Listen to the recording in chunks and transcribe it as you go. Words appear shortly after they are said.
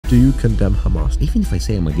do you condemn Hamas? Even if I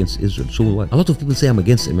say I'm against Israel, so what? A lot of people say I'm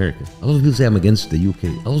against America. A lot of people say I'm against the UK.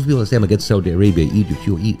 A lot of people say I'm against Saudi Arabia, Egypt,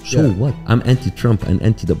 UAE. So what? I'm anti-Trump and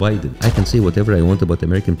anti-the Biden. I can say whatever I want about the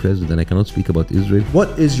American president, and I cannot speak about Israel.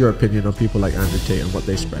 What is your opinion on people like Andrew Tate and what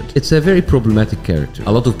they spread? It's a very problematic character.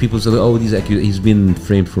 A lot of people say, oh, he's been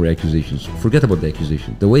framed for accusations. Forget about the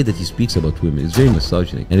accusation. The way that he speaks about women is very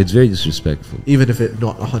misogynic and it's very disrespectful. Even if it's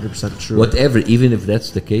not 100% true. Whatever, even if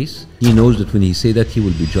that's the case, he knows that when he say that, he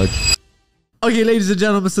will be judged. Okay, ladies and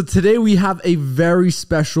gentlemen, so today we have a very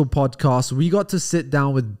special podcast. We got to sit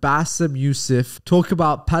down with Bassem Youssef, talk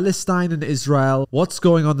about Palestine and Israel, what's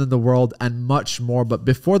going on in the world, and much more. But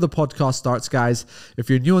before the podcast starts, guys, if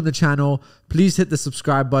you're new on the channel, please hit the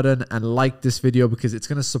subscribe button and like this video because it's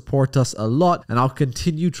going to support us a lot. And I'll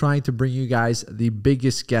continue trying to bring you guys the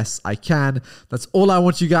biggest guests I can. That's all I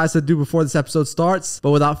want you guys to do before this episode starts.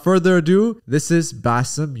 But without further ado, this is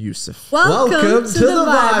Bassem Youssef. Welcome to the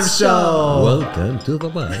Vibez Show. Welcome to the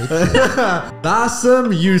Vibez.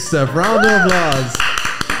 Bassem Youssef, round of applause.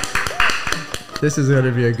 This is going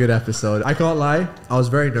to be a good episode. I can't lie, I was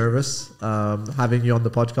very nervous having you on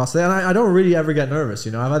the podcast. And I don't really ever get nervous,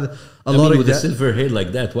 you know. I've had a lot of... with a silver hair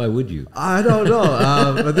like that, why would you? I don't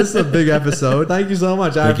know. But this is a big episode. Thank you so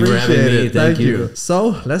much. I appreciate it. Thank you.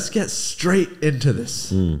 So let's get straight into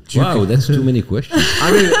this. Wow, that's too many questions.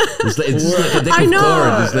 I mean, it's like a deck of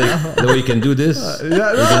cards. It's like the way you can do this. No.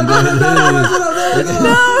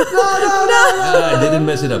 I didn't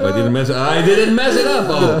mess it up. I didn't mess it up.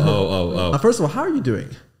 Oh. First of all, how are you doing?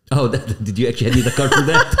 Oh, did you actually need a card for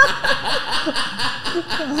that?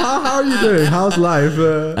 How are you doing? How's life?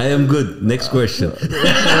 I am good. Next question.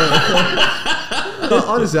 No,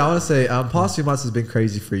 honestly, I want to say, past few months has been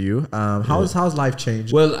crazy for you. How's life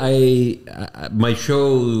changed? Well, my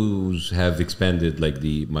shows have expanded. Like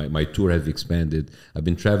my tour have expanded. I've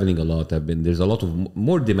been traveling a lot. There's a lot of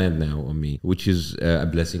more demand now on me, which is a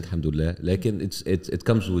blessing, alhamdulillah. Like it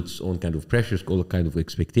comes with its own kind of pressures, all kind of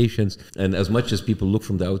expectations. And as much as people look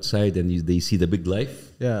from the outside and they see the big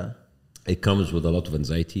life, yeah, it comes with a lot of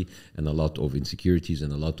anxiety and a lot of insecurities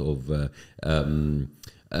and a lot of the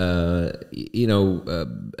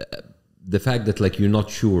fact that like you're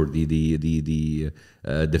not sure, the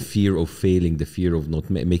fear of failing, the fear of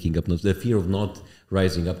not making up, the fear of not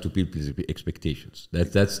rising up to people's expectations.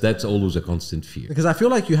 That's always a constant fear. Because I feel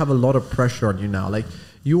like you have a lot of pressure on you now. Like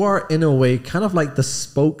you are in a way kind of like the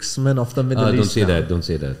spokesman of the Middle East. Don't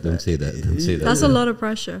say that. That's a lot of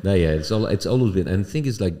pressure. Yeah, it's always been. And the thing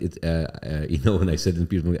is, like, when I said in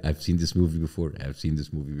people, I've seen this movie before.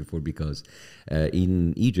 Because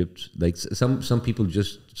in Egypt, like some people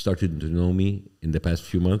just started to know me in the past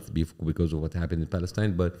few months because of what happened in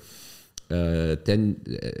Palestine. But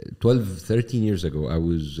 13 years ago, I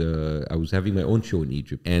was having my own show in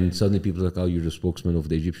Egypt, and suddenly people were like, oh, you're the spokesman of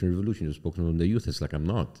the Egyptian revolution, you're the spokesman of the youth. It's like, I'm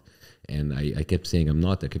not. And I kept saying I'm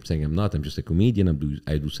not. I'm just a comedian.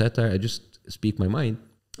 I do satire. I just speak my mind.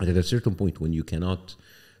 And at a certain point, when you cannot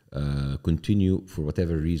continue for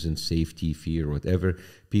whatever reason, safety, fear, whatever,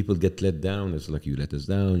 people get let down. It's like, you let us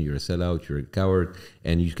down, you're a sellout, you're a coward.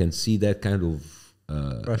 And you can see that kind of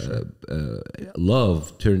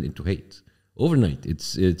love turned into hate overnight.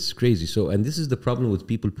 It's crazy. So, and this is the problem with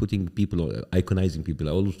iconizing people.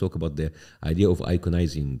 I always talk about the idea of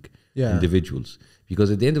iconizing individuals, because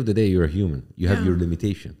at the end of the day, you're a human. You have your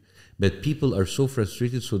limitation. But people are so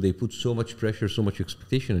frustrated, so they put so much pressure, so much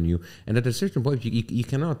expectation on you, and at a certain point, you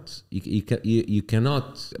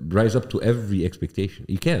cannot rise up to every expectation.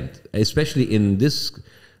 You can't, especially in this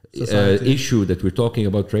issue that we're talking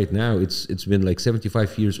about right now. It's been like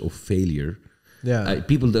 75 years of failure.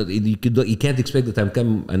 People that you can't expect that I'm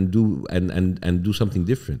come and do something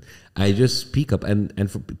different. I just speak up, and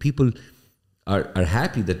for people are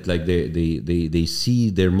happy that like they see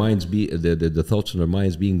their minds the thoughts in their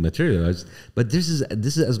minds being materialized. But this is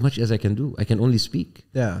as much as I can do. I can only speak.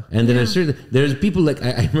 And then there's people like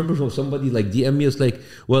I remember from somebody like DM me, it's like,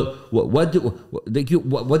 well, what do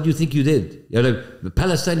you think you did? You're like,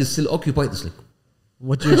 Palestine is still occupied. It's like,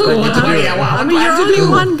 what do you expect me to do? I mean, you're only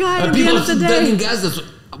one guy at the end of the day. Gaza,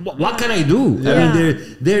 what can I do? I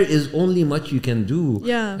mean, there is only much you can do.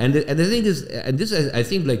 And the thing is, and this is, I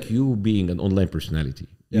think, like you being an online personality,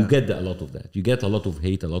 you get a lot of that. You get a lot of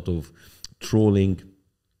hate, a lot of trolling.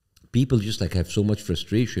 People just like have so much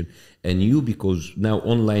frustration, and because now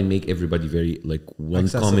online make everybody very like one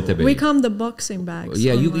comment about. We come the boxing bags.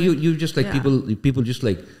 Yeah, you just like people just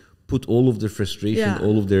like put all of their frustration,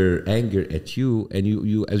 all of their anger at you, and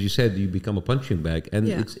you as you said, you become a punching bag, and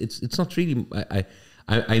it's not really.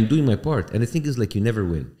 I'm doing my part, and the thing is, like, you never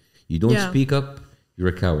win. You don't speak up. you're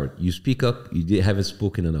a coward. You speak up, haven't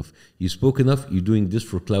spoken enough. You spoke enough, you're doing this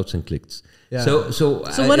for clouts and clicks. Yeah. So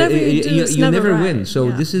whatever you do is you never right. win. So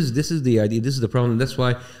Yeah. this is the idea. This is the problem. That's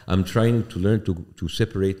why I'm trying to learn to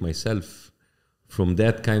separate myself from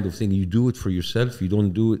that kind of thing. You do it for yourself. You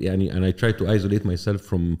don't do it, and I try to isolate myself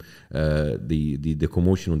from the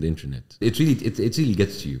commotion on the internet. It really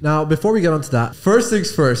gets to you. Now, before we get on to that, first things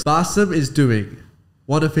first, Bassem is doing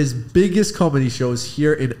one of his biggest comedy shows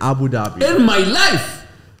here in Abu Dhabi. In my life!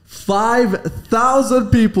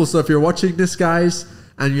 5,000 people. So if you're watching this, guys,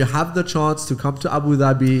 and you have the chance to come to Abu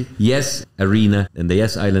Dhabi, Yes Arena and the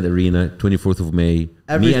Yes Island Arena, 24th of May.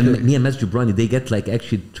 Everything. Me and Mas Gibrani, they get like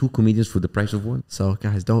actually 2 comedians for the price of one. so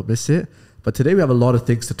guys, don't miss it. But today we have a lot of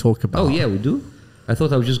things to talk about. Oh yeah, we do. I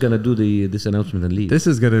thought I was just gonna do this announcement and leave. This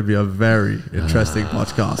is going to be a very interesting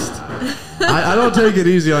podcast. I don't take it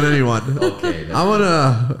easy on anyone. Okay. I want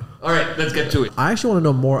to... All right, let's get to it. I actually want to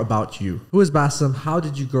know more about you. Who is Bassem? How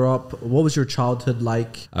did you grow up? What was your childhood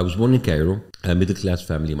like? I was born in Cairo, a middle-class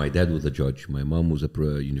family. My dad was a judge. My mom was a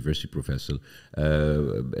university professor.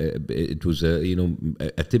 It was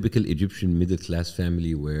a typical Egyptian middle-class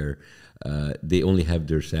family where they only have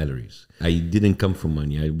their salaries. I didn't come from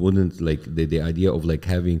money. I wouldn't like the idea of like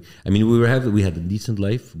having. I mean, we had a decent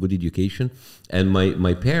life, good education, and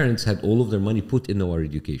my parents had all of their money put into our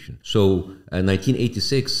education. So,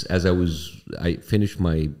 1986, as I finished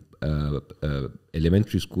my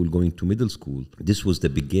elementary school, going to middle school. This was the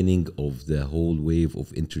beginning of the whole wave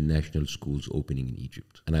of international schools opening in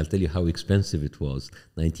Egypt. And I'll tell you how expensive it was.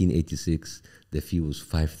 1986, the fee was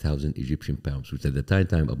 5,000 Egyptian pounds, which at the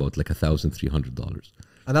time about like $1,300.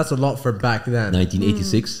 And that's a lot for back then.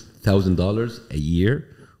 1986, $1,000 a year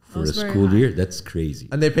for a That's very school high. year. That's crazy.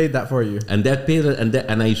 And they paid that for you. And that paid,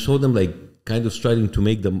 and I saw them like kind of struggling to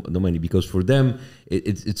make the money, because for them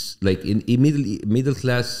it's like in middle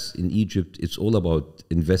class in Egypt, it's all about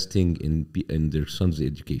investing in their sons'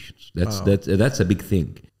 educations. That's a big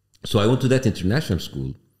thing. So I went to that international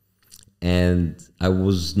school, and I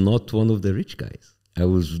was not one of the rich guys. I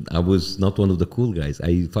was not one of the cool guys.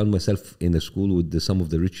 I found myself in a school with some of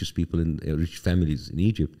the richest people in rich families in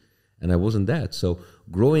Egypt, and I wasn't that. So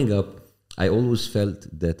growing up, I always felt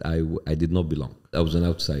that I did not belong. I was an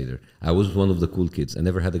outsider. I was one of the cool kids. I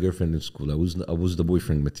never had a girlfriend in school. I was the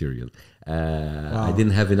boyfriend material. I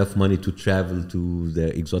didn't have enough money to travel to the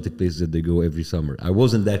exotic places that they go every summer. I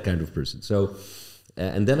wasn't that kind of person. So,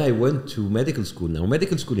 and then I went to medical school. Now,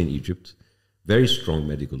 medical school in Egypt, very strong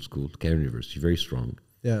medical school, Cairo University, very strong.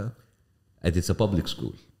 Yeah. And it's a public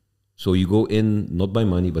school. So you go in not by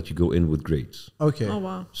money, but you go in with grades. Okay. Oh,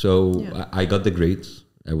 wow. So Yeah. I got the grades.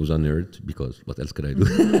 I was a nerd, because what else could I do?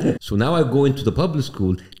 So now I go into the public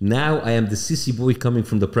school. Now I am the sissy boy coming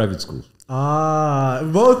from the private school.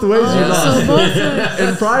 Both ways you lost. So both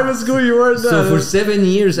In private school, you weren't So there. for 7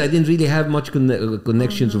 years, I didn't really have much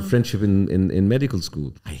connections or friendship in medical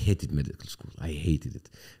school. I hated medical school. I hated it.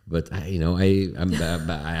 But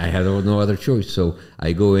I had no other choice. So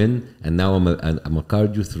I go in, and now I'm a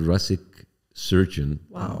cardiothoracic surgeon.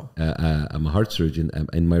 Wow. I'm a heart surgeon. I'm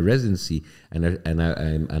in my residency, and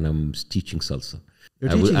I'm teaching salsa.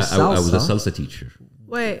 You're I was teaching I was a salsa? salsa teacher.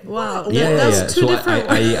 Wait, wow. Yeah. That's two So different.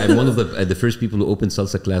 I'm one of the first people who opened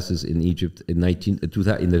salsa classes in Egypt in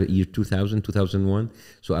the year 2000, 2001.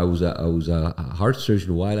 So I was a heart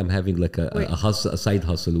surgeon while I'm having like a side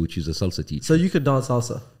hustle, which is a salsa teacher. So you could dance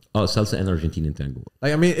salsa. Oh, salsa and Argentinian tango.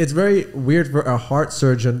 Like, I mean, it's very weird for a heart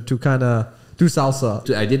surgeon to kind of do salsa.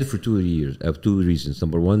 So I did it for 2 years. I have 2 reasons.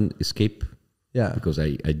 Number one, escape. Yeah. Because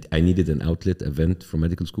I needed an outlet event for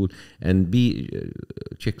medical school, and B,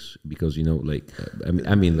 chicks, because I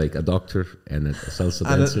mean like a doctor and a salsa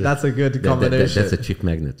And dancer. that's a good combination. That's a chick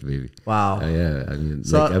magnet, baby. Wow. Yeah, I mean,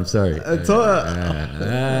 So, I'm sorry.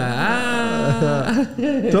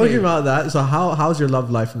 Talking about that, so how's your love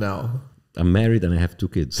life now? I'm married and I have 2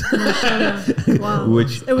 kids, Wow.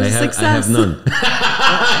 which It was I a have success. none.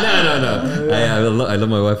 No. I love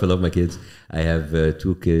my wife. I love my kids. I have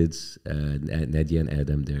 2 kids, Nadia and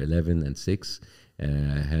Adam. They're 11 and 6.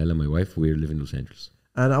 Hela, my wife, we live in Los Angeles.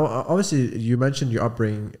 And obviously, you mentioned your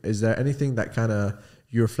upbringing. Is there anything that kind of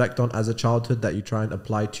you reflect on as a childhood that you try and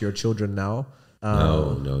apply to your children now?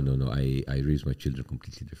 No. I raised my children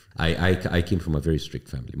completely different. I came from a very strict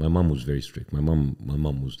family. My mom was very strict. My mom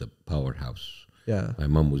was the powerhouse. Yeah. My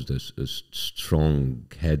mom was the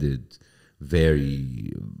strong-headed,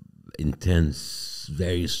 very intense,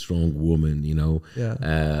 very strong woman.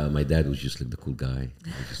 Yeah. My dad was just like the cool guy.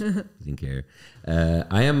 He just didn't care.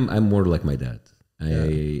 I'm more like my dad.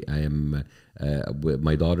 I am with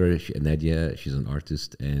my daughter Nadia. She's an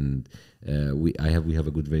artist, and we have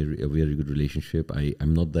a very good relationship.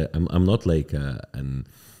 I'm not like an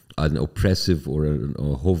oppressive or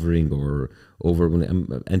hovering or over.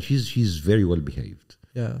 And she's very well behaved.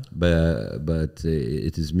 Yeah, but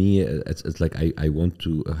it is me. It's like I want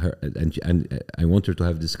to her, and I want her to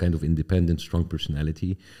have this kind of independent, strong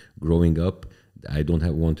personality. Growing up, I don't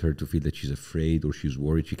want her to feel that she's afraid or she's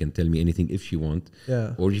worried. She can tell me anything if she wants,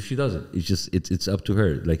 or if she doesn't. It's just it's up to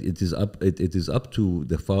her. Like it is up to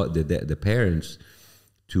the parents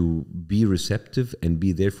to be receptive and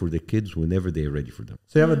be there for the kids whenever they are ready for them.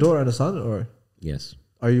 So you have a daughter and a son, or yes?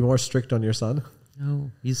 Are you more strict on your son?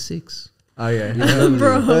 No, he's 6. Oh yeah,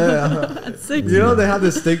 Bro, at 6. You know they have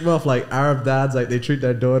this stigma of like Arab dads, like they treat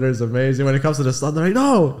their daughters amazing. When it comes to the son, they're like,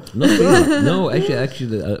 no.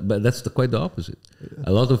 Actually, but that's quite the opposite.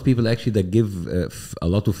 A lot of people actually that give a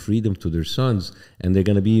lot of freedom to their sons, and they're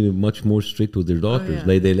gonna be much more strict with their daughters. yeah.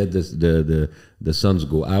 Like they let the sons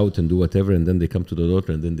go out and do whatever, and then they come to the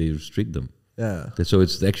daughter and then they restrict them. Yeah. So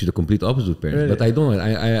it's actually the complete opposite parents. Really? But I don't.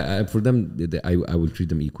 I for them, I will treat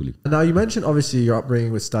them equally. Now you mentioned obviously your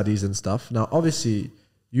upbringing with studies and stuff. Now obviously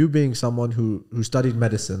you being someone who studied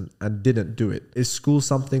medicine and didn't do it, is school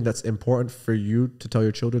something that's important for you to tell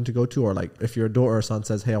your children to go to? Or like if your daughter or son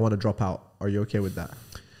says, hey, I want to drop out, are you okay with that?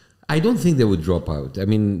 I don't think they would drop out. I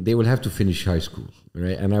mean, they will have to finish high school,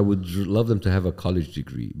 right? And I would love them to have a college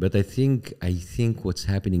degree. But I think what's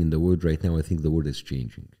happening in the world right now, I think the world is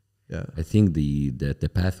changing. Yeah. I think the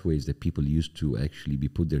pathways that people used to actually be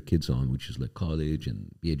put their kids on, which is like college and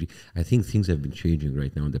PhD, I think things have been changing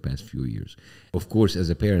right now in the past few years. Of course, as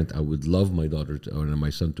a parent, I would love my daughter or my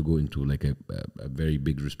son to go into like a very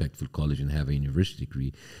big, respectful college and have a university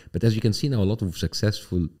degree. But as you can see now, a lot of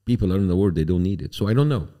successful people around the world, they don't need it. So I don't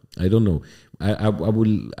know. I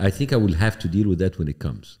think I will have to deal with that when it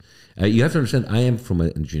comes. You have to understand, I am from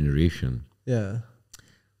a generation. Yeah.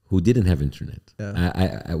 Who didn't have internet. Yeah.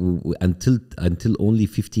 Until only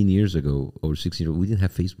 15 years ago or 16 years ago, we didn't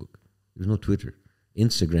have Facebook. There was no Twitter.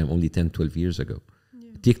 Instagram only 10, 12 years ago. Yeah.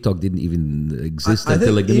 TikTok didn't even exist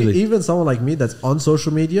until like the middle. Even someone like me that's on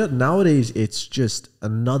social media, nowadays it's just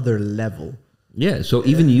another level. Yeah, so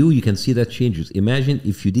even you can see that changes. Imagine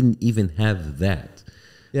if you didn't even have that.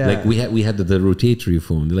 Yeah. Like we had the rotatory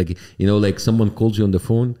phone. Like, like someone calls you on the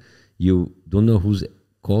phone, you don't know who's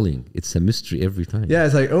calling. It's a mystery every time. Yeah,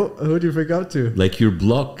 it's like, oh, who do you freak out to? Like your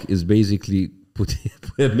block is basically putting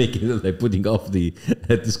off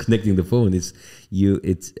disconnecting the phone.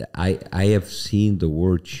 I have seen the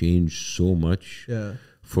world change so much. Yeah.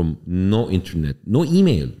 From no internet, no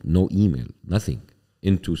email, nothing,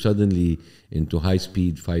 into high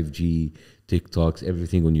speed 5G, TikToks,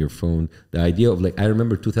 everything on your phone. The idea of I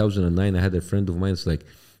remember 2009, I had a friend of mine, it's like,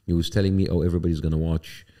 he was telling me, oh, everybody's gonna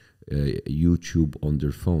watch YouTube on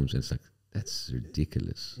their phones. And it's like, that's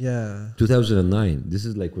ridiculous. Yeah. 2009. This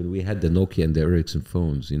is like when we had the Nokia and the Ericsson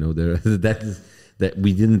phones. That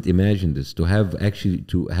we didn't imagine this. To have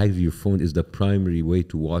your phone is the primary way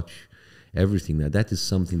to watch everything. Now that is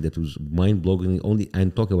something that was mind-blowing.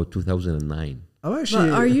 I'm talking about 2009. But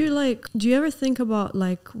are you do you ever think about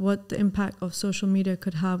what the impact of social media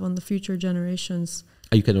could have on the future generations?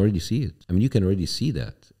 You can already see it. I mean, you can already see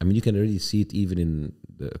that. I mean, you can already see it even in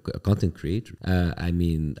the content creator. I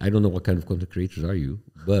mean, I don't know what kind of content creators are you,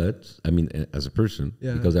 but I mean, as a person,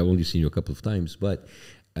 because I've only seen you a couple of times, but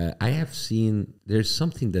I have seen there's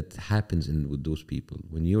something that happens with those people.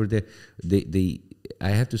 When you're there, I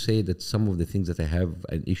have to say that some of the things that I have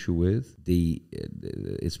an issue with,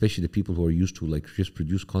 especially the people who are used to just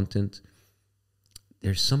produce content,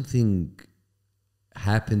 there's something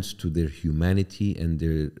happens to their humanity and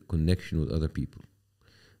their connection with other people.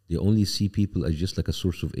 They only see people as just like a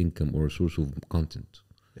source of income or a source of content.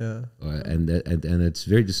 Yeah. And it's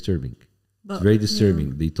very disturbing. It's very disturbing.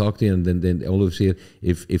 Yeah. They talk to you and then all of a sudden,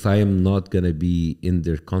 if I am not going to be in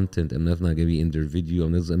their content, I'm not going to be in their video,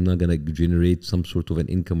 I'm not going to generate some sort of an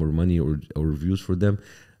income or money or views for them,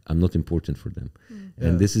 I'm not important for them. Yeah.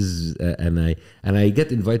 And this is, and I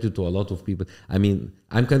get invited to a lot of people. I mean,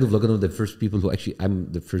 I'm kind of like one of the first people who actually,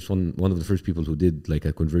 I'm one of the first people who did like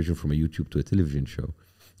a conversion from a YouTube to a television show.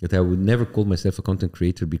 That I would never call myself a content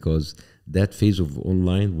creator because that phase of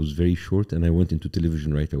online was very short and I went into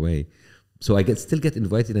television right away. So I still get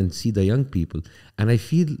invited and see the young people, and I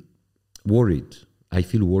feel worried. I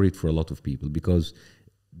feel worried for a lot of people because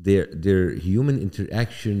their human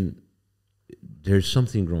interaction, there's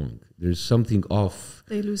something wrong. There's something off.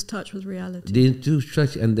 They lose touch with reality. They lose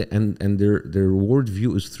touch, and their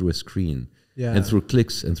worldview is through a screen. Yeah. And through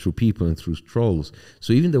clicks and through people and through trolls.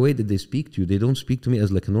 So even the way that they speak to you, they don't speak to me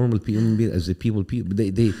as like a normal human being, as a people.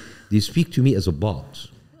 They speak to me as a bot.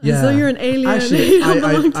 Yeah. So you're an alien. Actually,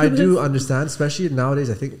 I do understand, especially nowadays.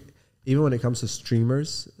 I think even when it comes to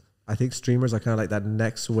streamers, I think streamers are kind of like that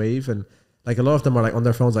next wave, and like a lot of them are like on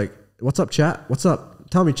their phones, like, "What's up, chat? What's up?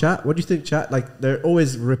 Tell me, chat. What do you think, chat?" Like they're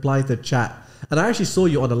always replying to chat. And I actually saw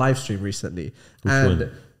you on a live stream recently,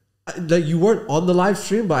 like you weren't on the live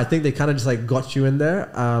stream, but I think they kind of just like got you in there.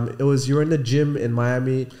 You were in the gym in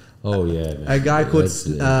Miami. Oh yeah, man. A guy called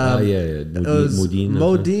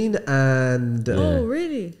Modine and oh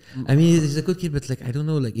really? I mean, he's a good kid, but like I don't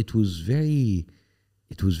know, like it was very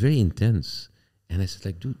intense, and I said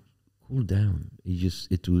like, dude, cool down.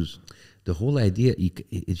 It was the whole idea.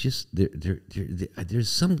 It's just there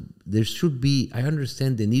should be. I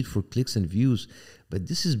understand the need for clicks and views, but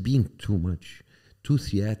this is being too much, too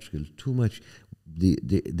theatrical, too much.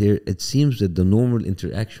 It seems that the normal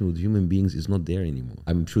interaction with human beings is not there anymore.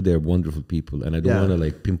 I'm sure they're wonderful people, and I don't want to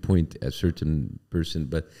like pinpoint a certain person,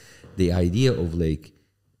 but the idea of like,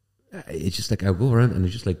 it's just like I go around and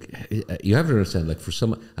it's just like, you have to understand, like for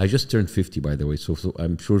some, I just turned 50 by the way, so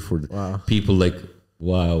I'm sure for people like,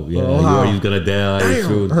 wow, yeah, you're gonna die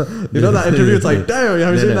soon. You know that interview? It's like, damn, you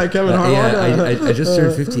haven't seen that Kevin Hart? Yeah, I just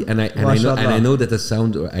turned 50, and I know that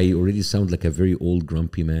I already sound like a very old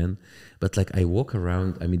grumpy man. But like I walk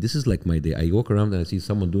around, I mean, this is like my day. I walk around and I see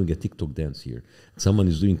someone doing a TikTok dance here. Someone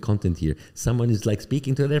is doing content here. Someone is like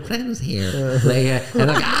speaking to their friends here.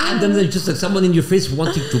 And then there's just like someone in your face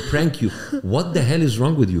wanting to prank you. What the hell is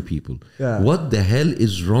wrong with you people? Yeah. What the hell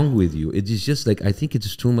is wrong with you? It is just like, I think it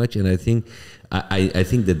is too much. And I think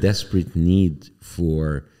the desperate need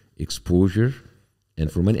for exposure and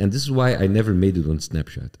for money, and this is why I never made it on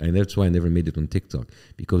Snapchat, and that's why I never made it on TikTok,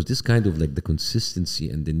 because this kind of like the consistency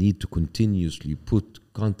and the need to continuously put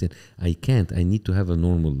content, I can't. I need to have a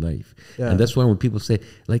normal life. And that's why when people say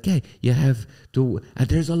like, hey, you have to,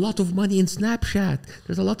 there's a lot of money in Snapchat,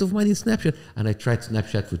 and I tried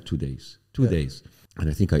Snapchat for 2 days, and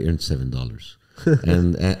I think I earned $7.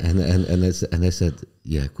 and I said,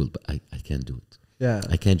 yeah, cool, but I can't do it. Yeah,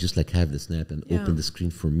 I can't just like have the snap and open the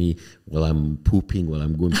screen for me while I'm pooping, while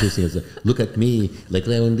I'm going pissing. It's like, look at me, like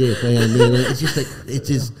it's just like it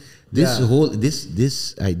is this whole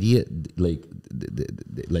this idea, like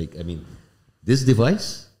I mean, this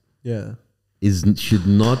device should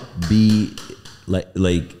not be I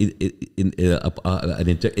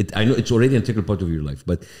know it's already an integral part of your life,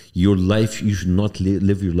 but your life, you should not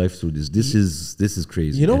live your life through this. This is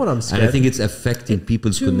crazy. You know what I'm scared? And I think it's affecting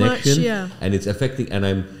people's connection, and it's affecting. And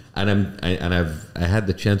I had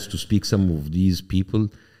the chance to speak some of these people.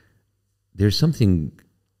 There's something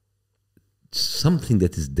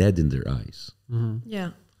that is dead in their eyes. Mm-hmm. Yeah.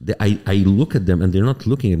 I look at them and they're not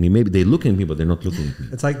looking at me. Maybe they look at me, but they're not looking at me.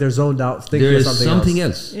 It's like they're zoned out. There is something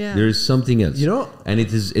else. Yeah. There is something else. You know, and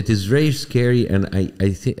it is very scary. And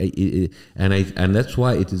I think, and that's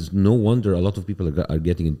why it is no wonder a lot of people are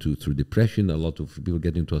getting through depression. A lot of people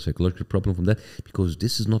getting into a psychological problem from that, because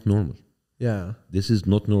this is not normal. Yeah, this is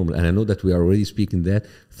not normal, and I know that we are already speaking that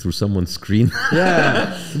through someone's screen.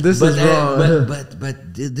 Yeah, this is wrong.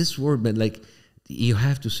 But this word, man, like. You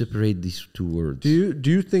have to separate these two words. Do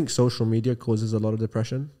you think social media causes a lot of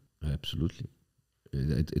depression? Absolutely.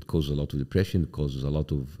 It causes a lot of depression. It causes a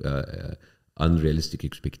lot of unrealistic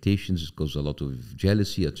expectations. It causes a lot of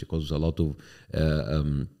jealousy. It causes a lot of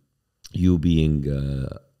you being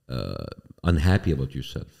unhappy about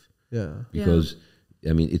yourself. Yeah. Because,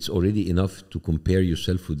 I mean, it's already enough to compare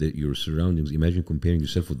yourself with your surroundings. Imagine comparing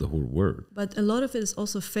yourself with the whole world. But a lot of it is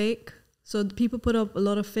also fake. So people put up a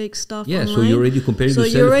lot of fake stuff online. So you're already comparing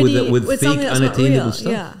yourself with fake, unattainable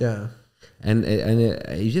stuff. Yeah. And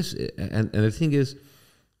the thing is,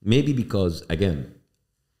 maybe because, again,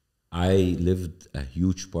 I lived a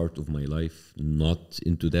huge part of my life not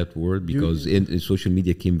into that world, because social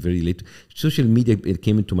media came very late. Social media, it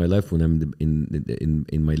came into my life when I'm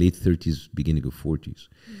in my late 30s, beginning of 40s.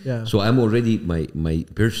 Yeah. So I'm already, my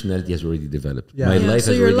personality has already developed. Yeah. My life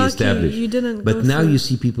so has you're already lucky established. you didn't But go now through. you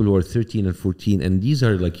see people who are 13 and 14, and these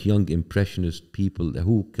are like young impressionist people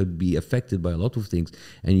who could be affected by a lot of things.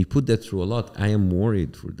 And you put that through a lot. I am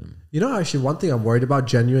worried for them. You know, actually, one thing I'm worried about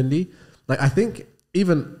genuinely, like I think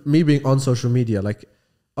even me being on social media, like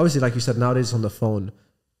obviously, like you said, nowadays it's on the phone,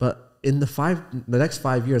 but in the next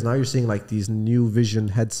 5 years, now you're seeing like these new vision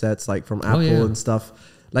headsets, like from Apple and stuff.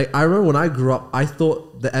 Like I remember when I grew up, I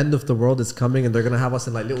thought the end of the world is coming and they're going to have us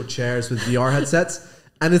in like little chairs with VR headsets.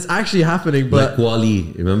 And it's actually happening, but like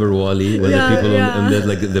Wally, remember Wally? When the people and there's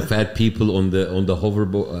like the fat people on the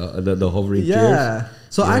hoverboard, the hovering chairs.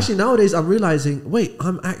 So actually nowadays I'm realizing, wait,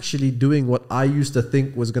 I'm actually doing what I used to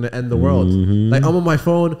think was going to end the world. Like I'm on my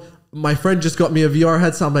phone, my friend just got me a VR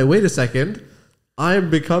headset. I'm like, wait a second, I'm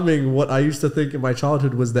becoming what I used to think in my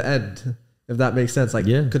childhood was the end. If that makes sense, like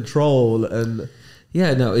control and.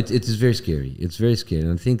 Yeah, no, it is very scary. It's very scary.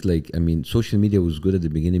 And I think, like, I mean, social media was good at the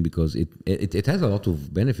beginning because it has a lot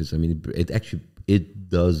of benefits. I mean, it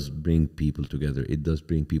does bring people together. It does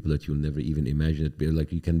bring people that you'll never even imagine it.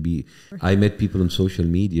 Like you can be, I met people on social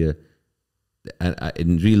media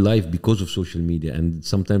in real life because of social media. And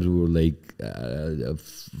sometimes we were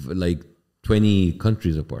like 20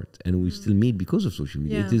 countries apart and we still meet because of social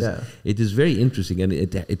media. It is very interesting. And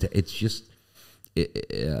it's just,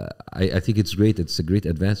 I think it's great. It's a great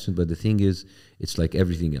advancement, but the thing is, it's like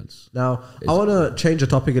everything else. Now, I want to change the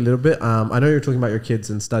topic a little bit. I know you're talking about your kids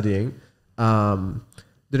and studying. Do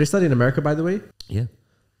they study in America, by the way? Yeah.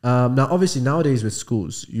 Now, obviously, nowadays with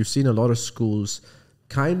schools, you've seen a lot of schools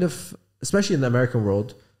kind of, especially in the American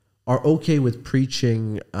world, are okay with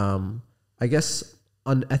preaching, I guess,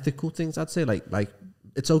 unethical things, I'd say. Like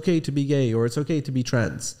it's okay to be gay or it's okay to be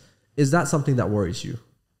trans. Is that something that worries you?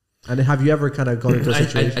 And have you ever kind of gone into a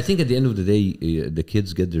situation? I think at the end of the day, the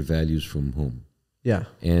kids get their values from home. Yeah.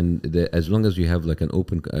 And as long as you have like an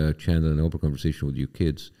open channel and an open conversation with your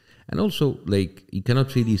kids, and also like you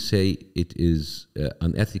cannot really say it is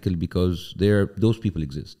unethical because those people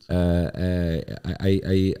exist. I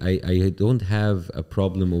don't have a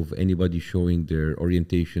problem of anybody showing their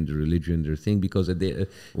orientation, their religion, their thing, because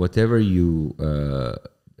whatever you.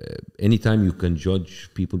 Anytime you can judge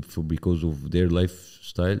people because of their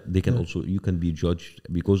lifestyle, they can also, you can be judged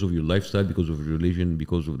because of your lifestyle, because of your religion,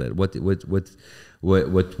 because of that. What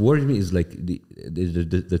worries me is like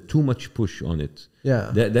the too much push on it. Yeah,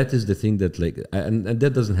 that is the thing that like, and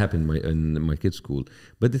that doesn't happen in my kids' school.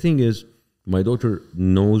 But the thing is, my daughter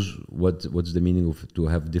knows what's the meaning of to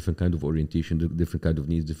have different kind of orientation, different kind of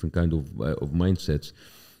needs, different kind of mindsets.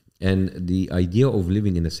 And the idea of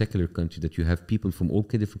living in a secular country that you have people from all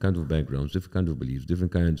different kinds of backgrounds, different kinds of beliefs,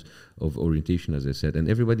 different kinds of orientation, as I said, and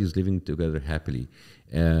everybody is living together happily.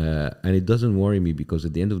 And it doesn't worry me because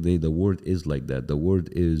at the end of the day, the world is like that. The world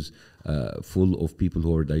is full of people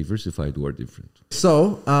who are diversified, who are different.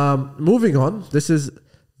 So, moving on, this is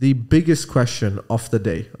the biggest question of the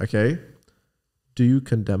day, okay? Do you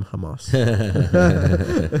condemn Hamas?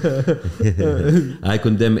 I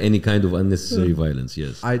condemn any kind of unnecessary violence,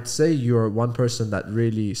 yes. I'd say you're one person that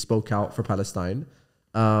really spoke out for Palestine.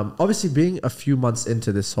 Obviously, being a few months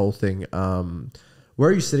into this whole thing, where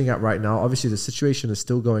are you sitting at right now? Obviously, the situation is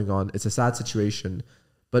still going on. It's a sad situation.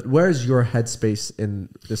 But where's your headspace in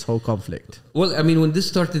this whole conflict? Well, I mean, when this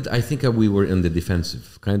started, I think we were in the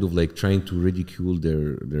defensive, kind of like trying to ridicule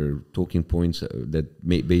their talking points that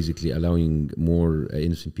basically allowing more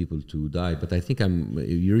innocent people to die. But I think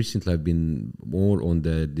recently I've been more on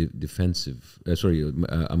the defensive.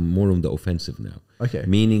 I'm more on the offensive now. Okay.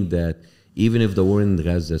 Meaning that even if the war in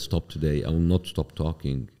Gaza stopped today, I will not stop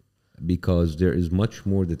talking because there is much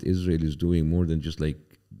more that Israel is doing more than just like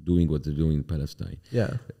doing what they're doing in Palestine.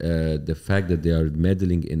 Yeah. The fact that they are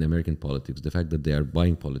meddling in American politics, the fact that they are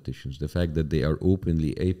buying politicians, the fact that they are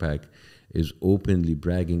AIPAC is openly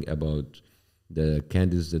bragging about the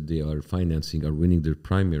candidates that they are financing are winning their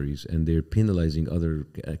primaries and they're penalizing other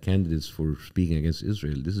candidates for speaking against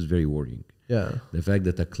Israel. This is very worrying. Yeah. The fact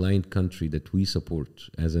that a client country that we support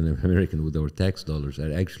as an American with our tax dollars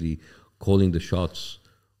are actually calling the shots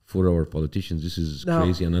for our politicians, this is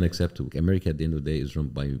crazy and unacceptable. America, at the end of the day, is run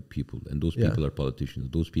by people, and those people are politicians.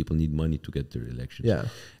 Those people need money to get their elections. Yeah.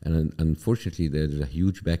 And unfortunately, there's a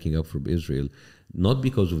huge backing up from Israel, not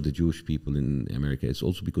because of the Jewish people in America. It's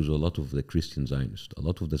also because of a lot of the Christian Zionists. A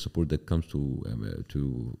lot of the support that comes for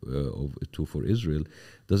Israel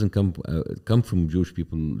doesn't come from Jewish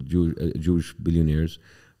people, Jewish billionaires,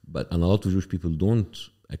 and a lot of Jewish people don't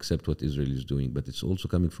accept what Israel is doing, but it's also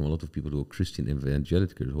coming from a lot of people who are Christian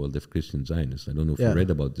evangelical, who are the Christian Zionists. I don't know if you read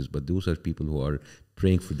about this, but those are people who are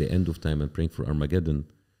praying for the end of time and praying for Armageddon.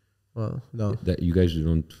 Well, no. That you guys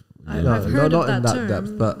don't... I've heard of that not term, in that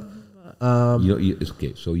depth, but... it's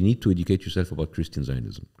okay, so you need to educate yourself about Christian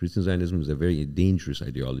Zionism. Christian Zionism is a very dangerous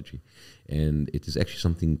ideology, and it is actually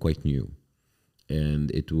something quite new.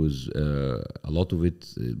 And it was a lot of it.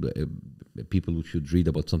 People should read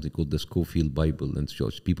about something called the Schofield Bible, and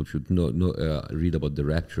people should read about the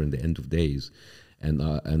rapture and the end of days, and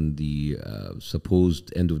the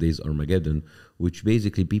supposed end of days Armageddon, which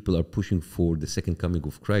basically people are pushing for the second coming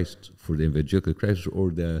of Christ, for the evangelical Christ,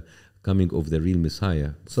 or the coming of the real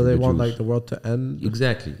Messiah. So they want Jews. like the world to end.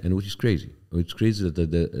 Exactly, and which is crazy. It's crazy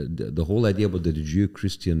that the whole idea about the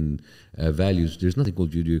Judeo-Christian values, there's nothing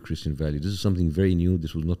called Judeo-Christian values. This is something very new.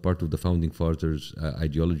 This was not part of the founding fathers'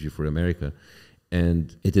 ideology for America.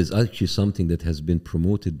 And it is actually something that has been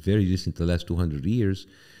promoted very recently, the last 200 years.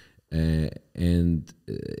 And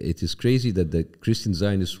it is crazy that the Christian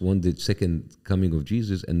Zionists want the second coming of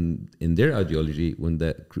Jesus. And in their ideology,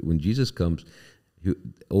 when Jesus comes,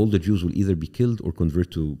 all the Jews will either be killed or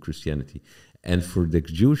convert to Christianity. And for the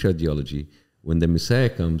Jewish ideology, when the Messiah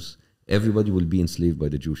comes, everybody will be enslaved by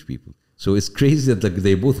the Jewish people. So it's crazy that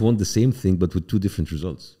they both want the same thing, but with two different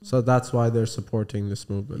results. So that's why they're supporting this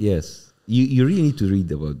movement. Yes. You really need to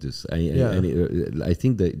read about this. I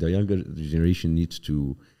think the younger generation needs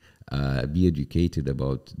to be educated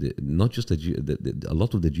about not just a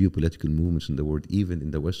lot of the geopolitical movements in the world, even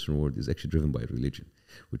in the Western world, is actually driven by religion,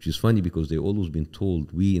 which is funny because they've always been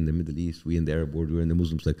told, we in the Middle East, we in the Arab world, we're in the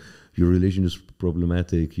Muslims, like, your religion is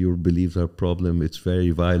problematic, your beliefs are problem, it's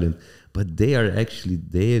very violent. But they are actually,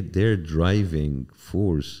 their driving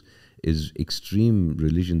force is extreme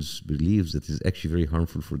religions beliefs that is actually very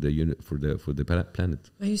harmful for the planet.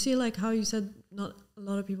 But you see, like how you said, not a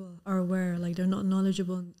lot of people are aware, like they're not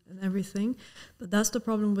knowledgeable in everything. But that's the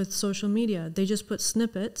problem with social media. They just put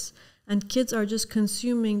snippets, and kids are just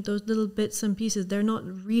consuming those little bits and pieces. They're not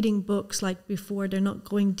reading books like before. They're not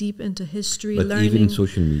going deep into history, but learning. Even in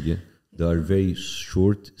social media, there are very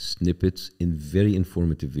short snippets in very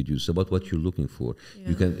informative videos about what you're looking for.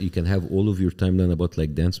 Yeah. You can have all of your timeline about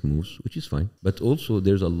like dance moves, which is fine. But also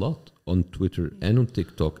there's a lot on Twitter and on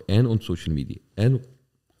TikTok and on social media and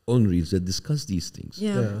on Reels that discuss these things.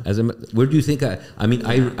 Yeah. Where do you think I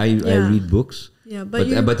read books? Yeah,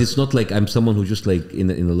 but it's not like I'm someone who just like in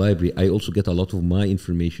a library. I also get a lot of my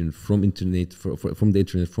information from internet, from the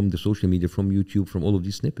internet, from the social media, from YouTube, from all of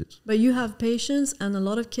these snippets. But you have patience, and a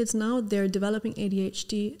lot of kids now, they're developing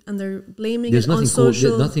ADHD, and they're blaming it on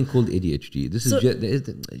social. There's nothing called ADHD. This is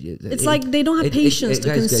it's like they don't have patience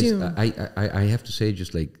to consume. Guys, I have to say,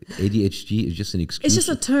 just like ADHD is just an excuse. It's just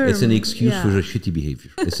a term. It's an excuse for a shitty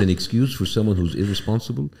behavior. It's an excuse for someone who's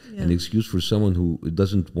irresponsible, an excuse for someone who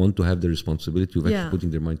doesn't want to have the responsibility of actually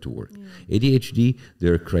putting their mind to work. ADHD,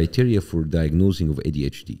 there are criteria for diagnosing of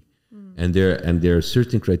ADHD. And there are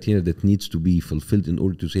certain criteria that needs to be fulfilled in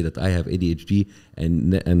order to say that I have ADHD,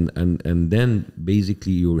 and then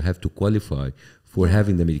basically you have to qualify for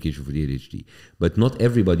having the medication for the ADHD. But not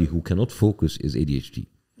everybody who cannot focus is ADHD.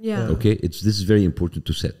 Yeah. Okay? This is very important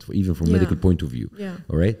to set, even from a medical point of view. Yeah.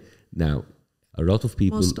 All right? Now, a lot of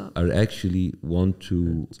people are actually want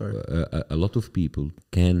to. A lot of people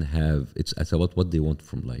can have. It's about what they want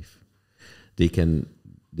from life. They can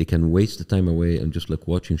waste the time away and just like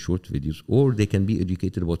watching short videos, or they can be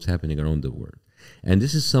educated about what's happening around the world. And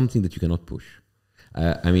this is something that you cannot push.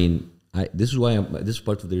 This is why this is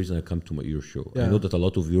part of the reason I come to your show. I know that a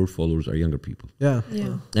lot of your followers are younger people. Yeah.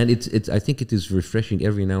 And it's I think it is refreshing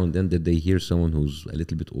every now and then that they hear someone who's a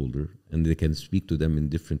little bit older and they can speak to them in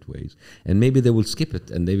different ways. And maybe they will skip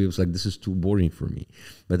it, and maybe it's like, this is too boring for me.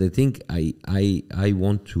 But I think I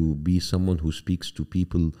want to be someone who speaks to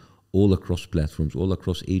people all across platforms, all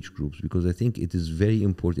across age groups, because I think it is very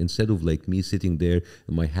important. Instead of like me sitting there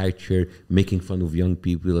in my high chair making fun of young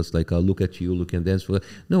people, it's like, I'll look at you, look and dance.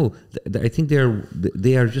 No, I think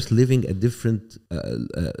they are just living a different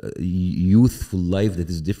youthful life that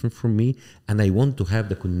is different from me, and I want to have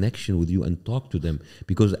the connection with you and talk to them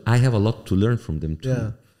because I have a lot to learn from them too.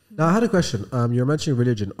 Yeah. Now I had a question. You're mentioning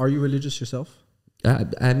religion. Are you religious yourself?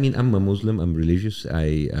 I mean, I'm a Muslim. I'm religious.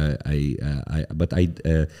 But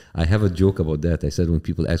I have a joke about that. I said when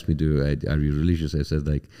people ask me, "Are you religious?" I said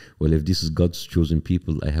like, "Well, if this is God's chosen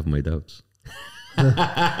people, I have my doubts."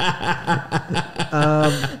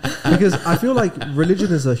 Because I feel like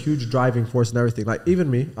religion is a huge driving force in everything. Like even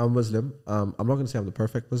me, I'm Muslim. I'm not going to say I'm the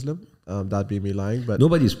perfect Muslim. That'd be me lying. But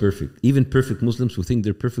nobody is perfect. Even perfect Muslims who think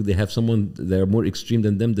they're perfect, they have someone that are more extreme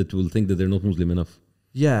than them that will think that they're not Muslim enough.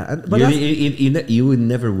 Yeah, but you will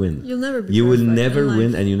never win. You'll never be. You will never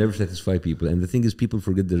win, and you never satisfy people. And the thing is, people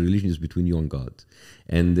forget the religion is between you and God.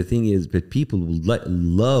 And the thing is, that people will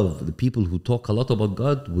love the people who talk a lot about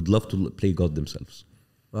God would love to play God themselves.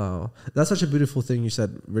 Wow, that's such a beautiful thing you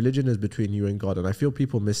said. Religion is between you and God, and I feel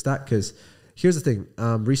people miss that because here's the thing.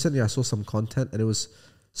 Recently, I saw some content, and it was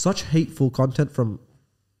such hateful content from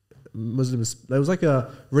Muslims. It was like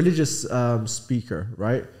a religious speaker,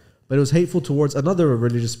 right? But it was hateful towards another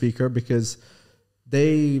religious speaker because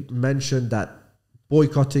they mentioned that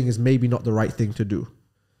boycotting is maybe not the right thing to do.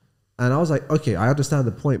 And I was like, okay, I understand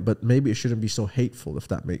the point, but maybe it shouldn't be so hateful, if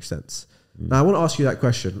that makes sense. Now, I want to ask you that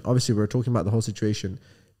question. Obviously, we're talking about the whole situation. Here's the thing. Recently, I saw some content, and it was such hateful content from Muslims. It was like a religious speaker, right? But it was hateful towards another religious speaker because they mentioned that boycotting is maybe not the right thing to do. And I was like, okay, I understand the point, but maybe it shouldn't be so hateful, if that makes sense.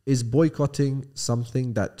 is boycotting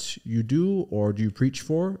something that you do or do you preach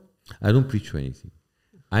for? I don't preach for anything.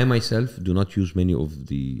 I myself do not use many of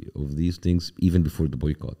these things even before the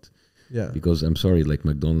boycott. Yeah. Because I'm sorry, like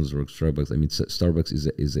McDonald's or Starbucks. I mean, Starbucks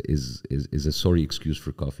is a sorry excuse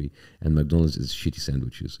for coffee, and McDonald's is shitty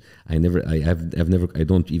sandwiches. I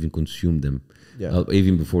don't even consume them. Yeah.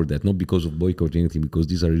 Even before that, not because of boycott or anything, because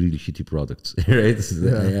these are really shitty products, right?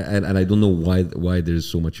 Yeah. And I don't know why there's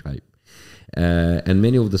so much hype. And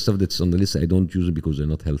many of the stuff that's on the list, I don't use it because they're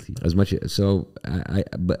not healthy as much. So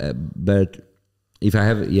but if I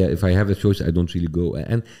have a choice, I don't really go.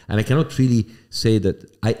 And I cannot really say that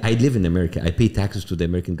I live in America. I pay taxes to the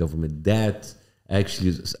American government that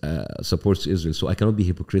actually supports Israel. So I cannot be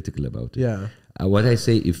hypocritical about it. Yeah. What I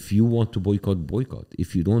say, if you want to boycott.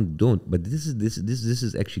 If you don't. But this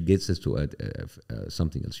is actually gets us to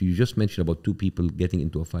something else. You just mentioned about two people getting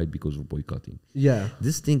into a fight because of boycotting. Yeah.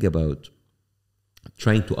 This thing about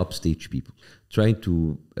trying to upstage people, trying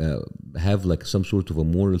to have like some sort of a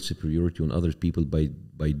moral superiority on other people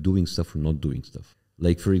by doing stuff or not doing stuff.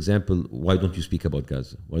 Like, for example, why don't you speak about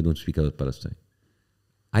Gaza? Why don't you speak about Palestine?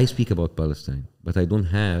 I speak about Palestine, but I don't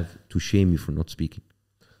have to shame you for not speaking.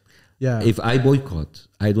 Yeah. If I boycott,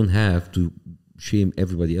 I don't have to shame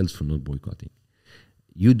everybody else for not boycotting.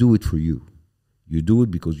 You do it for you. You do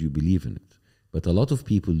it because you believe in it. But a lot of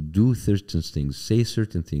people do certain things, say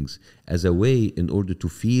certain things as a way in order to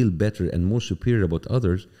feel better and more superior about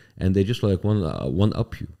others, and they just like one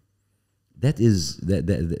up you. That is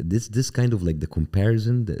this kind of like the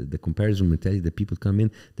comparison mentality that people come in.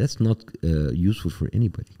 That's not useful for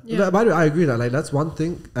anybody. Yeah. By the way, I agree that like that's one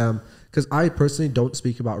thing. Because I personally don't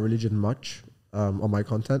speak about religion much on my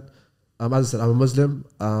content. As I said, I'm a Muslim.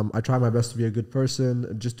 I try my best to be a good person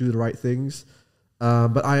and just do the right things.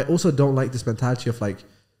 But I also don't like this mentality of like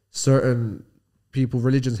certain people,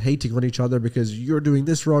 religions hating on each other because you're doing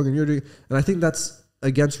this wrong and you're doing, and I think that's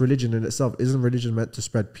against religion in itself. Isn't religion meant to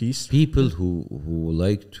spread peace? People who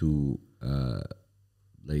like to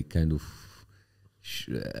like kind of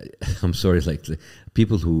I'm sorry, like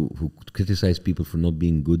people who criticize people for not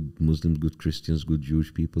being good Muslims, good Christians, good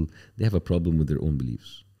Jewish people, they have a problem with their own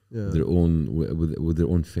beliefs, with their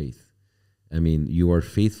own faith. I mean, you are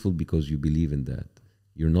faithful because you believe in that.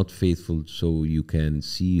 You're not faithful so you can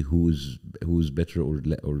see who's better or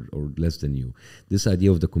less than you. This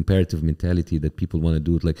idea of the comparative mentality that people want to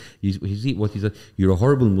do it, like you see what he said. You're a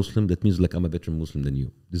horrible Muslim. That means like I'm a better Muslim than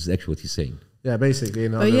you. This is actually what he's saying. Yeah, basically.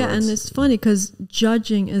 Oh yeah, and it's funny because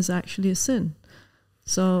judging is actually a sin.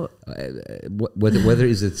 So whether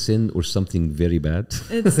is it sin or something very bad,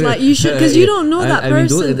 it's like you should, because you don't know that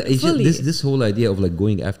person fully. This whole idea of like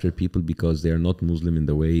going after people because they are not Muslim in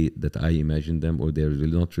the way that I imagine them, or they're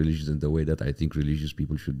really not religious in the way that I think religious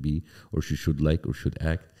people should be, or should like, or should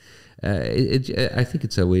act. I think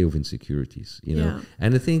it's a way of insecurities, you know. Yeah.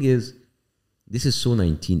 And the thing is, this is so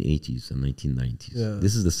 1980s and 1990s. Yeah.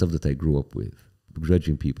 This is the stuff that I grew up with,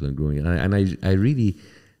 judging people and growing. And I really.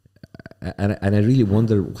 And I really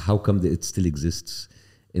wonder how come it still exists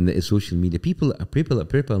in the social media. People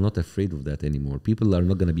are not afraid of that anymore. People are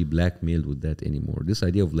not going to be blackmailed with that anymore. This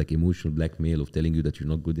idea of like emotional blackmail of telling you that you're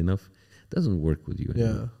not good enough doesn't work with you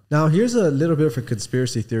anymore. Yeah. Now here's a little bit of a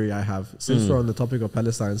conspiracy theory I have, since we're on the topic of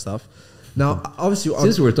Palestine stuff. Now, obviously,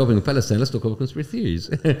 since we're talking about Palestine, let's talk about conspiracy theories.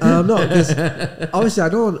 No, because obviously I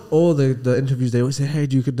know in all the interviews they always say, "Hey,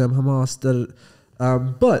 do you condemn Hamas?"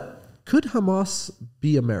 But could Hamas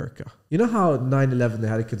be America? You know how 9/11 they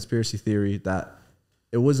had a conspiracy theory that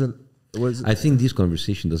it wasn't. I think this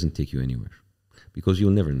conversation doesn't take you anywhere because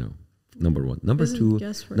you'll never know. Number one.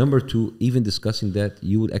 Number two, even discussing that,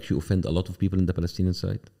 you would actually offend a lot of people in the Palestinian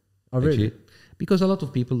side. Oh, really? Because a lot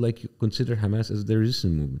of people consider Hamas as the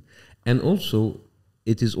resistance movement. And also,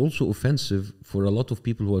 it is also offensive for a lot of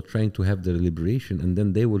people who are trying to have their liberation, and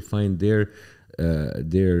then they will find their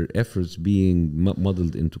efforts being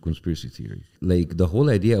muddled into conspiracy theory. Like the whole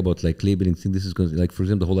idea about like labeling things, this is like, for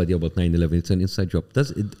example, the whole idea about 9/11, it's an inside job.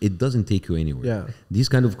 It doesn't take you anywhere. Yeah. This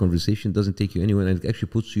kind of conversation doesn't take you anywhere, and it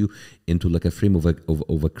actually puts you into like a frame of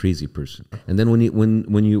a crazy person. And then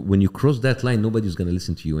when you cross that line, nobody's gonna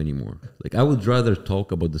listen to you anymore. Like I would rather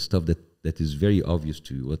talk about the stuff that is very obvious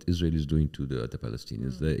to you, what Israel is doing to the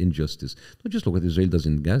Palestinians, the injustice. Not just look what Israel does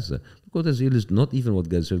in Gaza. Look what Israel is, not even what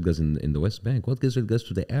Israel does in the West Bank. What Israel does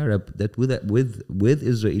to the Arab that with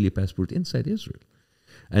Israeli passport inside Israel.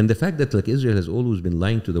 And the fact that like Israel has always been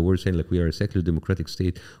lying to the world, saying like we are a secular democratic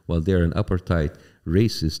state while they are an apartheid,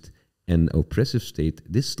 racist, and oppressive state,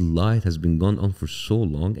 this lie has been gone on for so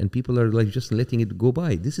long, and people are like just letting it go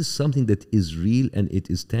by. This is something that is real and it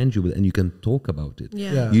is tangible, and you can talk about it.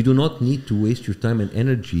 Yeah. You do not need to waste your time and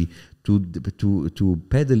energy to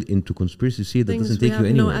peddle into conspiracy theory that doesn't take you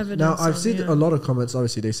anywhere. Now, I've seen a lot of comments,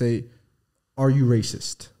 obviously, they say, are you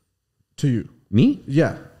racist? To you. Me?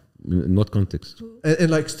 Yeah. In what context?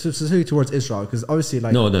 And like specifically towards Israel, because obviously,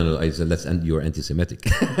 like no. I said you're anti-Semitic.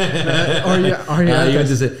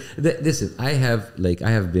 Listen, I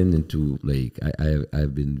have been into I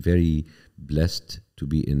have been very blessed to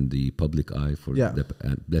be in the public eye for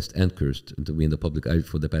blessed and cursed to be in the public eye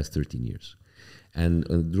for the past 13 years. And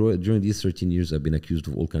during these 13 years, I've been accused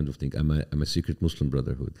of all kinds of things. I'm a secret Muslim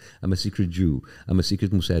Brotherhood. I'm a secret Jew. I'm a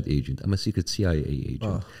secret Mossad agent. I'm a secret CIA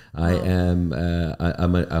agent. I'm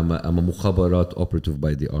a mukhabarat operative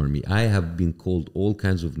by the army. I have been called all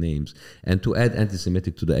kinds of names. And to add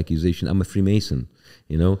anti-Semitic to the accusation, I'm a Freemason.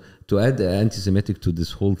 You know, to add anti-Semitic to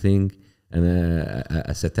this whole thing, and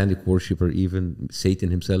a satanic worshipper, even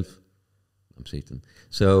Satan himself. I'm Satan.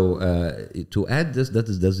 So to add this,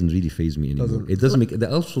 doesn't really faze me anymore. It doesn't make.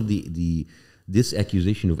 Also, this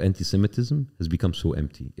accusation of anti-Semitism has become so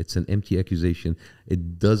empty. It's an empty accusation.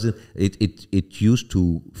 It doesn't. It used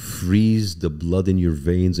to freeze the blood in your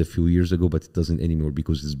veins a few years ago, but it doesn't anymore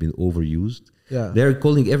because it's been overused. Yeah. They're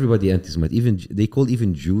calling everybody anti-Semite. They call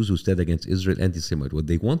even Jews who stand against Israel anti-Semite. What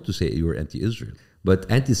they want to say, you're anti-Israel, but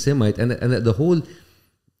anti-Semite and the whole.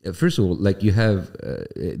 First of all, like you have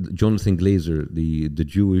Jonathan Glazer, the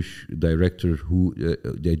Jewish director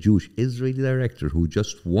the Jewish Israeli director who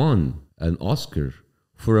just won an Oscar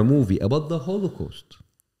for a movie about the Holocaust.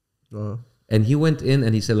 And he went in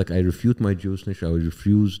and he said, like, I refute my Jewishness. I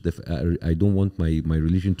refuse. I don't want my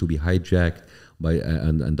religion to be hijacked by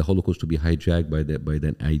and the Holocaust to be hijacked by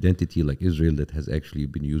the identity like Israel that has actually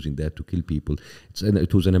been using that to kill people.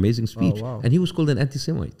 It was an amazing speech, and he was called an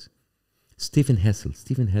anti-Semite. Stephen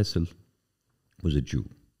Hessel was a Jew.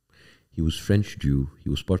 He was French Jew. He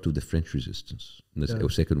was part of the French resistance in the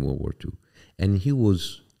Second World War II. And he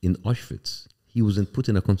was in Auschwitz. He was put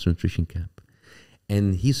in a concentration camp.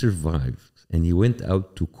 And he survived. And he went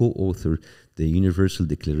out to co-author the Universal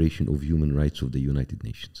Declaration of Human Rights of the United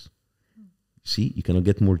Nations. See, you cannot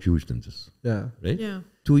get more Jewish than this. Yeah. Right? Yeah.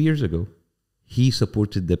 2 years ago, he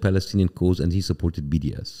supported the Palestinian cause and he supported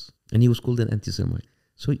BDS. And he was called an anti-Semite.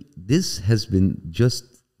 So this has been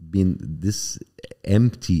this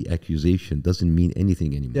empty accusation doesn't mean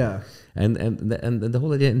anything anymore. Yeah. And the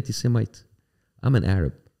whole idea anti-Semite. I'm an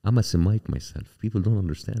Arab. I'm a Semite myself. People don't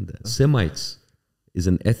understand that. Semites is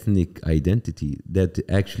an ethnic identity that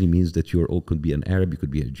actually means that could be an Arab, you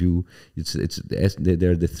could be a Jew.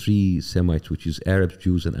 There are the three Semites, which is Arabs,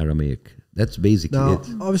 Jews, and Aramaic. That's basically it.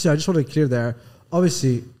 Obviously, I just want to clear there.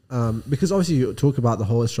 Obviously. Because obviously you talk about the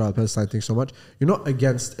whole Israel-Palestine thing so much, you're not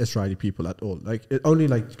against Israeli people at all. Like only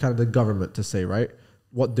like kind of the government to say, right,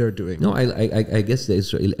 what they're doing. No, I guess the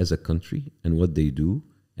Israel as a country and what they do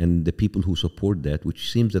and the people who support that,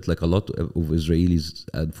 which seems that like a lot of Israelis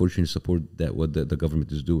unfortunately support that what the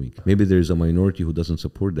government is doing. Maybe there is a minority who doesn't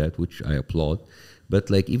support that, which I applaud. But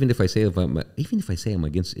like even if I say I'm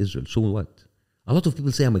against Israel, so what? A lot of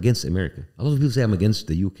people say I'm against America. A lot of people say I'm against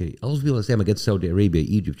the UK. A lot of people say I'm against Saudi Arabia,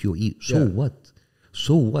 Egypt, UAE. So what?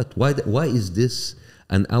 So what? Why is this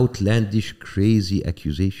an outlandish, crazy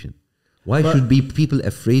accusation? Why should be people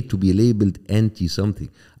afraid to be labeled anti-something?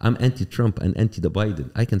 I'm anti-Trump and anti-the Biden.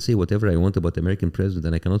 I can say whatever I want about the American president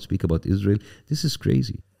and I cannot speak about Israel. This is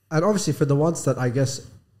crazy. And obviously for the ones that I guess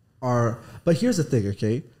are... But here's the thing,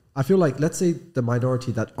 okay? I feel like, let's say the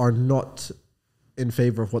minority that are not in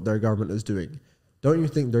favor of what their government is doing, don't you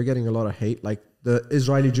think they're getting a lot of hate? Like the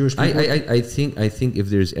Israeli Jewish people? I think if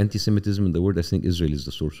there's anti-Semitism in the world, I think Israel is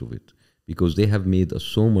the source of it. Because they have made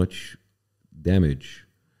so much damage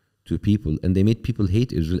to people and they made people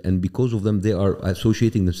hate Israel. And because of them, they are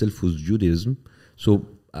associating themselves with Judaism. So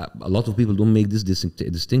a lot of people don't make this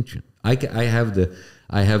distinction. I have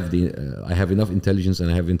enough intelligence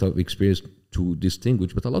and I have enough experience to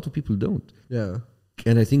distinguish, but a lot of people don't. Yeah.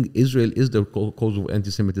 And I think Israel is the cause of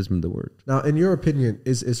anti-Semitism in the world. Now, in your opinion,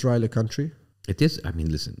 is Israel a country? It is. I mean,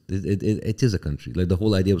 listen, it is a country. Like the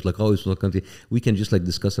whole idea was like, oh, it's not a country. We can just like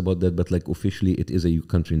discuss about that, but like officially it is a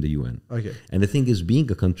country in the UN. Okay. And the thing is, being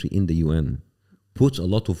a country in the UN puts a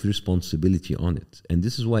lot of responsibility on it. And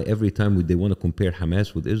this is why every time they want to compare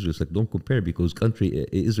Hamas with Israel, it's like, don't compare because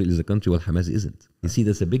Israel is a country while Hamas isn't. You see,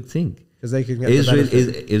 that's a big thing. Because they can get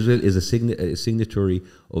Israel is a signatory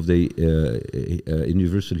of the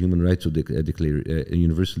Universal Human Rights of the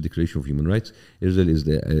Universal Declaration of Human Rights. Israel is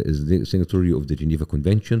the signatory of the Geneva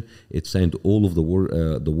Convention. It signed all of the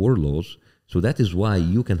war laws. So that is why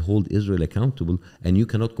you can hold Israel accountable, and you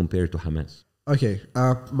cannot compare it to Hamas. Okay.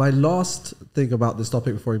 My last thing about this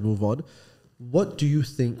topic before we move on: what do you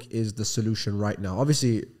think is the solution right now?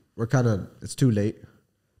 Obviously, it's too late.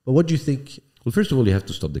 But But what do you think? Well, first of all, you have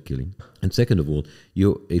to stop the killing. And second of all,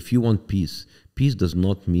 if you want peace, peace does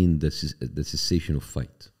not mean the cessation of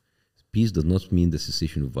fight. Peace does not mean the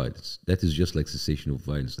cessation of violence. That is just like cessation of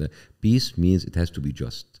violence. Peace means it has to be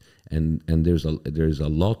just. And there's a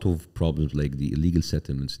lot of problems like the illegal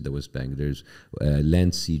settlements in the West Bank. There's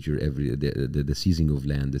land seizure, the seizing of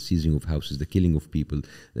land, the seizing of houses, the killing of people,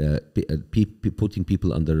 putting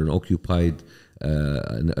people under an occupied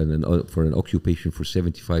for an occupation for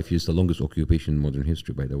 75 years, the longest occupation in modern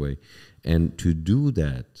history, by the way. And to do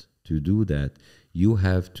that, you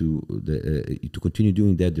have to continue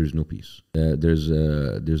doing that. There's no peace. There's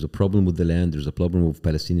a problem with the land. There's a problem with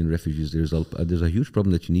Palestinian refugees. There's a huge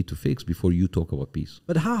problem that you need to fix before you talk about peace.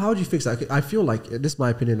 But how do you fix that? I feel like, this is my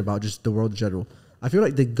opinion about just the world in general, I feel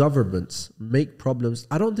like the governments make problems.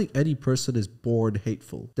 I don't think any person is born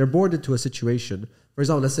hateful. They're born into a situation. For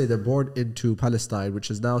example, let's say they're born into Palestine, which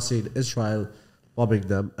is now seeing Israel bombing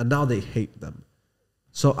them, and now they hate them.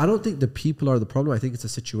 So I don't think the people are the problem. I think it's the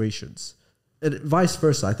situations. And vice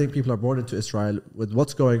versa. I think people are born into Israel with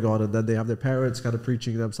what's going on, and then they have their parents kind of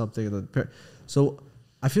preaching them something. And then so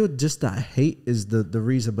I feel just that hate is the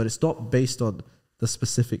reason, but it's not based on the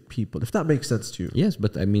specific people, if that makes sense to you. Yes,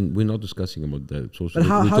 but I mean, we're not discussing about that. But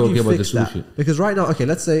how do you fix that? Because right now, okay,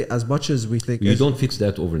 let's say as much as we think... You don't fix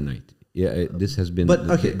that overnight. Yeah, this has been... But,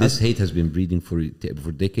 okay, this hate has been breeding for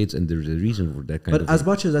decades, and there's a reason for that kind of... But as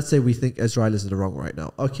much as, let's say, we think Israel is in the wrong right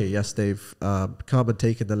now. Okay, yes, they've come and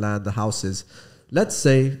taken the land, the houses. Let's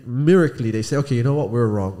say, miraculously, they say, okay, you know what, we're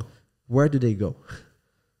wrong. Where do they go?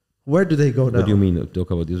 Where do they go now? What do you mean?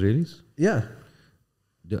 Talk about Israelis? Yeah.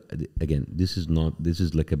 Again, this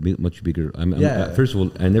is like a much bigger... First of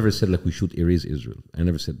all, I never said like we should erase Israel. I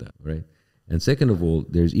never said that, right? And second of all,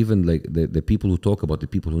 there's even like the people who talk about the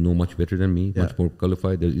people who know much better than me, much more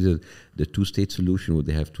qualified. There's either the two-state solution where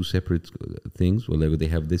they have two separate things, or like they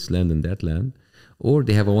have this land and that land, or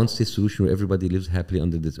they have a one-state solution where everybody lives happily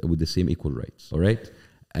with the same equal rights. All right?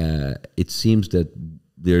 It seems that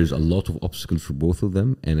there's a lot of obstacles for both of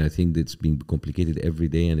them, and I think that it's being complicated every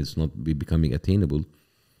day, and it's not becoming attainable.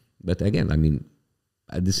 But again, I mean,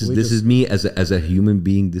 this is me as a human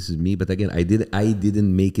being. This is me. But again, I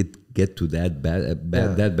didn't make it get to that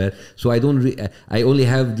bad. So I only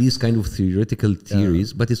have these kind of theoretical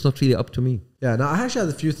theories, but it's not really up to me. Yeah. Now I actually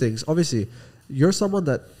have a few things. Obviously, you're someone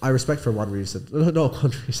that I respect for one reason. No,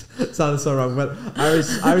 one reason. It sounds so wrong, but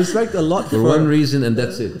I respect a lot for one reason, and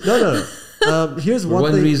that's it. No. Here's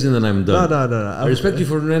one thing. Reason and I'm done. No. I respect you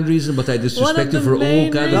for one reason, but I disrespect you for all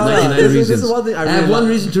kind of 99 reasons. This is one thing I have one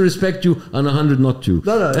reason to respect you and 100 not to.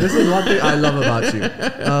 No. This is one thing I love about you.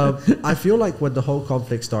 I feel like when the whole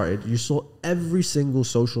conflict started, you saw every single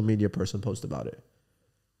social media person post about it.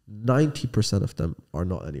 90% of them are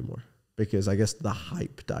not anymore because I guess the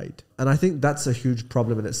hype died. And I think that's a huge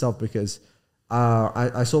problem in itself because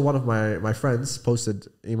I saw one of my friends posted,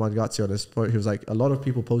 Iman Ghazi, on his point. He was like, a lot of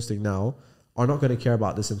people posting now are not going to care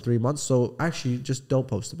about this in 3 months. So actually just don't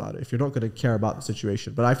post about it if you're not going to care about the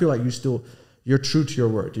situation. But I feel like you're true to your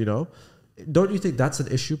word, you know? Don't you think that's an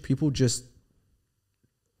issue? People just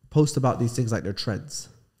post about these things like they're trends.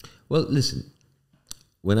 Well, listen,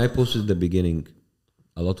 when I posted at the beginning,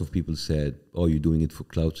 a lot of people said, oh, you're doing it for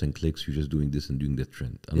clouds and clicks. You're just doing this and doing that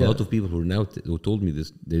trend. And a lot of people who told me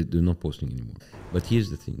this, they're not posting anymore. But here's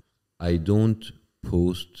the thing. I don't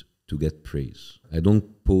post to get praise. I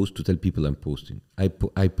don't post to tell people I'm posting. And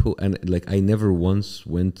like I never once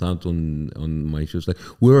went out on my shows like,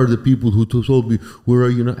 where are the people who told me, where are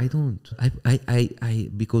you now? I don't.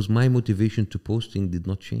 Because my motivation to posting did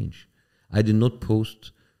not change. I did not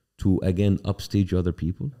post to again upstage other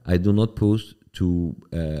people. I do not post to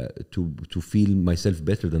feel myself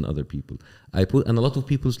better than other people. And a lot of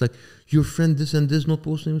people's like, your friend this and this not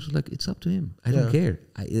posting. It's like, it's up to him. I don't care.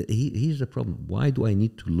 Here's the problem. Why do I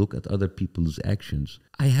need to look at other people's actions?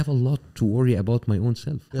 I have a lot to worry about my own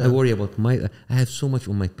self. I worry about I have so much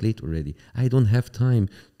on my plate already. I don't have time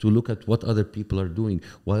to look at what other people are doing.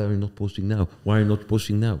 Why are you not posting now? Why are you not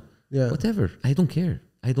posting now? Whatever. I don't care.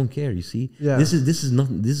 You see? This is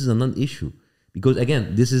a non-issue. Because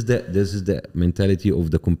again, this is the mentality of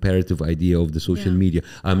the comparative idea of the social media.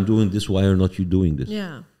 I'm doing this. Why are not you doing this?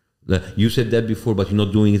 Yeah. You said that before, but you're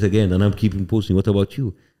not doing it again, and I'm keeping posting. What about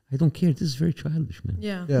you? I don't care. This is very childish, man.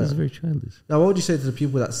 Yeah. This is very childish. Now, what would you say to the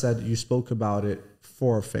people that said you spoke about it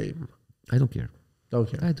for fame? I don't care. Don't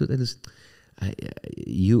care.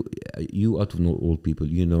 You out of all people,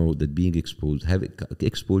 you know that being exposed,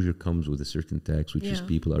 exposure comes with a certain tax, which is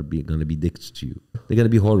people are going to be dicks to you. They're going to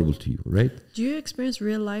be horrible to you, right? Do you experience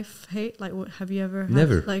real life hate? Like, have you ever had,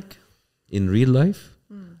 never like in real life?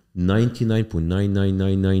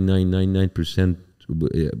 99.9999999%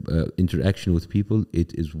 interaction with people,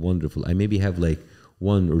 it is wonderful. I maybe have like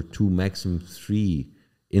 1 or 2, maximum 3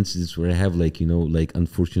 incidents where I have like, like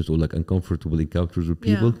unfortunate or like uncomfortable encounters with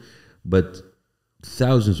people, but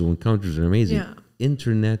thousands of encounters are amazing. Yeah.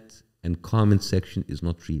 Internet and comment section is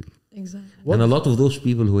not real. Exactly. And a lot of those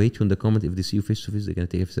people who hate you in the comment, if they see you face to face, they're gonna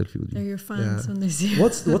take a selfie with you. They're your fans when they see you.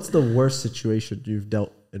 What's the worst situation you've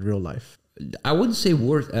dealt in real life? I wouldn't say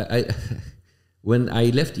worst. When I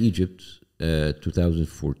left Egypt,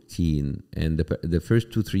 2014, and the first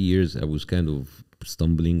 2-3 years, I was kind of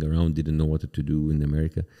stumbling around, didn't know what to do in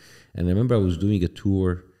America. And I remember I was doing a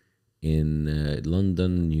tour in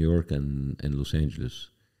London, New York, and Los Angeles.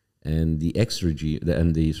 And the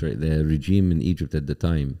the regime in Egypt at the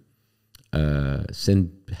time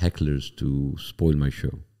sent hecklers to spoil my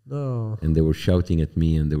show. No. And they were shouting at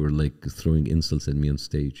me, and they were like throwing insults at me on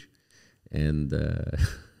stage. And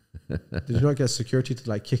did you not get security to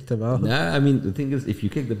like kick them out? nah, I mean, the thing is, if you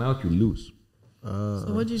kick them out, you lose. So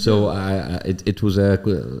what did you So do?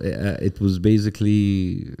 it was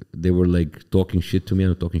basically they were like talking shit to me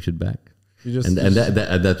and talking shit back. You just, And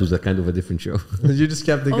that was a kind of a different show. you just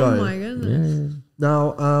kept it going. Oh my goodness.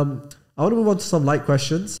 Now, I want to move on to some light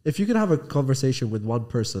questions. If you could have a conversation with one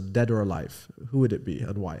person, dead or alive, who would it be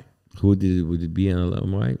and why? Would it be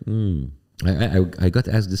right? I got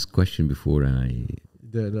asked this question before, and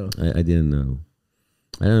I didn't know.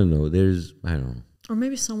 I don't know. I don't know. Or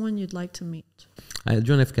maybe someone you'd like to meet.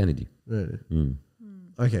 John F. Kennedy. Really?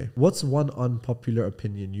 Okay. What's one unpopular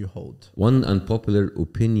opinion you hold? One unpopular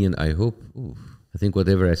opinion, I hope. I think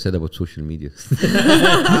whatever I said about social media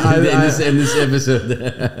in this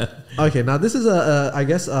episode. Okay, now this is I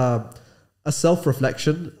guess a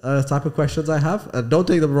self-reflection type of questions I have, and don't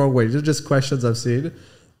take them the wrong way. They're just questions I've seen.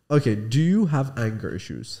 Okay, do you have anger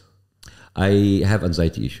issues? I have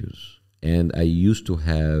anxiety issues, and I used to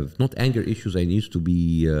have not anger issues. I used to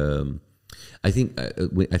be. I think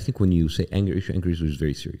when you say anger issue is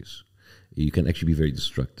very serious. You can actually be very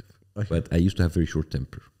destructive. Okay. But I used to have very short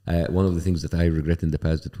temper. One of the things that I regret in the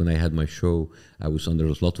past, that when I had my show, I was under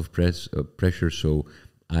a lot of pressure, so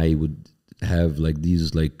I would have like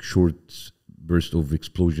these like short bursts of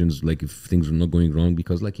explosions, like if things were not going wrong,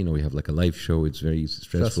 because like, we have like a live show, it's very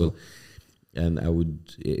stressful. And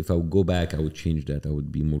if I would go back, I would change that. I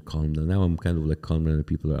would be more calm. And now I'm kind of like calmer than the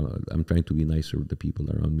people. I'm trying to be nicer with the people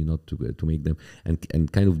around me, not to make them,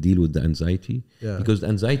 and kind of deal with the anxiety. Yeah. Because the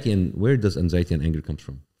anxiety, and where does anxiety and anger comes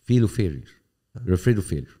from? Fear of failure. You're afraid of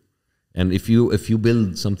failure. And if you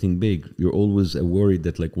build something big, you're always worried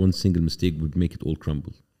that like one single mistake would make it all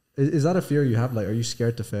crumble. Is that a fear you have? Like, are you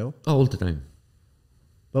scared to fail? Oh, all the time.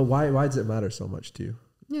 But why does it matter so much to you?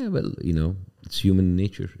 Yeah, well, it's human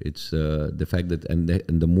nature. It's the fact that and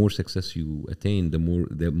the more success you attain, the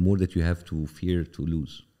more that you have to fear to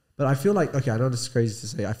lose. But I feel like, okay, I know this is crazy to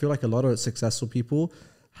say. I feel like a lot of successful people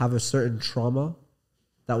have a certain trauma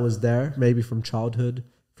that was there, maybe from childhood,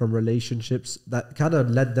 from relationships, that kind of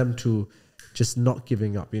led them to just not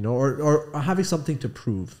giving up, or having something to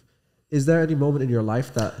prove. Is there any moment in your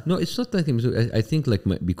life that... No, it's not that. I think like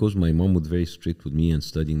because my mom was very strict with me and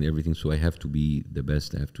studying and everything, so I have to be the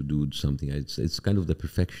best. I have to do something. It's kind of the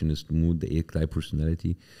perfectionist mood, the A-type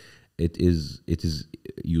personality. It is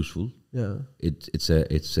useful. Yeah. It's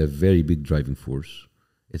a very big driving force.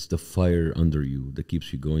 It's the fire under you that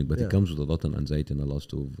keeps you going, but it comes with a lot of anxiety and a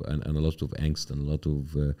lot of angst and a lot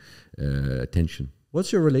of tension.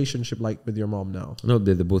 What's your relationship like with your mom now? No,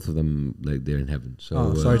 they're both of them, like they're in heaven.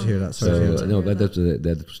 So sorry to hear that.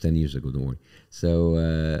 That was 10 years ago. Don't worry. So,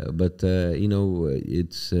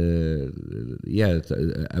 it's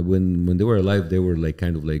when they were alive, they were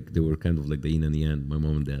kind of like the yin and yang. My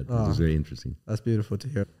mom and dad. It was very interesting. That's beautiful to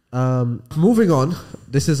hear. Moving on.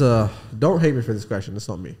 This is don't hate me for this question. It's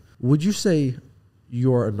not me. Would you say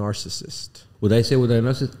you're a narcissist? Would I say a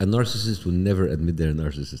narcissist would never admit they're a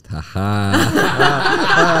narcissist?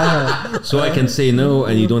 So I can say no,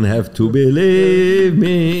 and you don't have to believe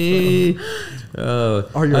me.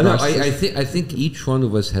 Are you a narcissist? I think each one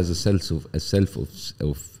of us has a sense of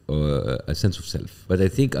self. But I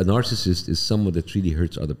think a narcissist is someone that really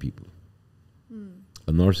hurts other people.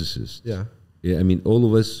 A narcissist. Yeah. I mean, all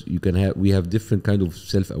of us, we have different kind of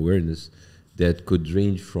self-awareness that could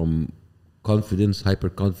range from confidence,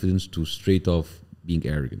 hyper-confidence, to straight off being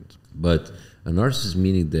arrogant. But a narcissist,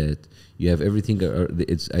 meaning that you have everything.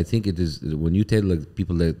 I think it is when you tell like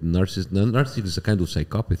people that narcissism is a kind of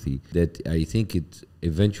psychopathy. That I think it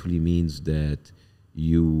eventually means that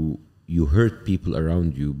you hurt people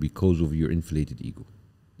around you because of your inflated ego.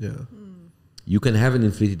 Yeah. You can have an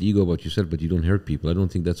inflated ego about yourself, but you don't hurt people. I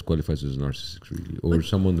don't think that qualifies as a narcissist, really, or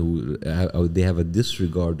someone who they have a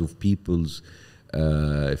disregard of people's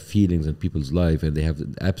feelings in people's life, and they have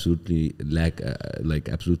absolutely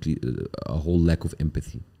a whole lack of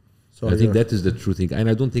empathy. So I think that is the true thing, and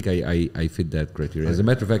I don't think I fit that criteria. As a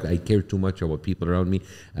matter of fact, I care too much about people around me,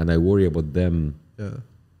 and I worry about them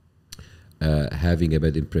having a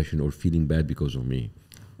bad impression or feeling bad because of me.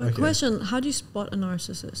 Question: how do you spot a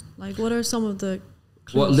narcissist? Like, what are some of the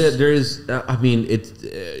clues? Well, there is. I mean,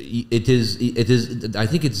 it is. I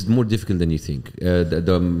think it's more difficult than you think.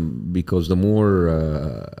 Because the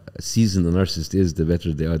more seasoned a narcissist is, the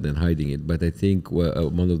better they are than hiding it. But I think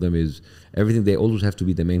one of them is everything. They always have to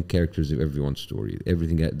be the main characters of everyone's story.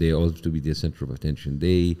 Everything they always have to be the center of attention.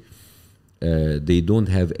 They don't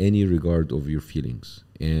have any regard of your feelings,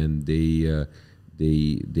 and they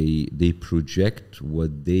project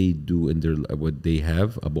what they do in what they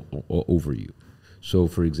have over you. So,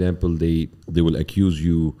 for example, they will accuse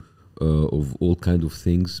you of all kind of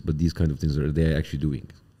things, but these kind of things they're actually doing.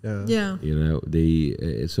 Yeah. You know,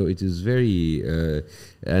 so it is very,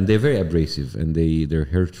 and they're very abrasive, and they're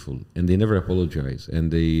hurtful, and they never apologize,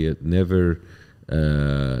 and they never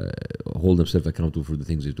hold themselves accountable for the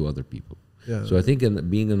things they do to other people. Yeah. So I think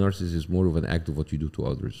being a narcissist is more of an act of what you do to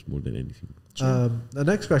others more than anything. The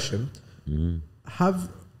next question: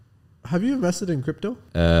 Have you invested in crypto?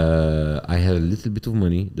 I had a little bit of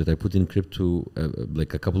money that I put in crypto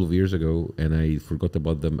like a couple of years ago, and I forgot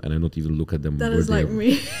about them, and I not even look at them. That is like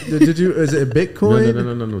me. Did you? Is it Bitcoin?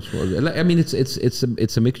 No. I mean,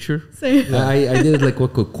 it's a mixture. Same. I did it like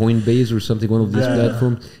Coinbase or something, one of these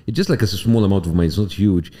platforms. It's just like a small amount of money. It's not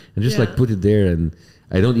huge, and just like put it there, and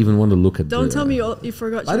I don't even want to look at. Don't tell me you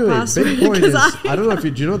forgot your password. Bitcoin is. I don't know if do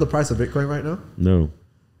you know the price of Bitcoin right now? No.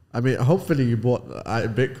 I mean, hopefully you bought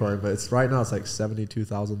Bitcoin, but it's right now it's like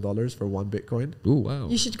 $72,000 for one Bitcoin. Oh wow!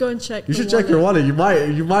 You should go and check. You should check your wallet. You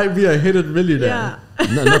might be a hidden millionaire. Yeah.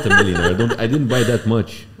 No, not a millionaire. I didn't buy that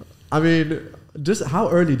much. I mean, just how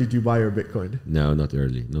early did you buy your Bitcoin? No, not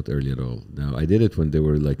early at all. No, I did it when they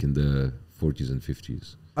were like in the 40s and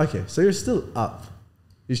 50s. Okay, so you're still up.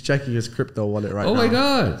 He's checking his crypto wallet right now. Oh my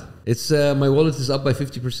God! It's my wallet is up by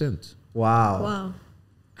 50%. Wow.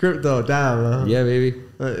 Crypto, damn. Yeah, baby.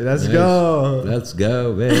 Let's go. Let's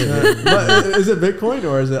go, baby. But is it Bitcoin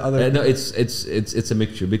or is it other? No, it's a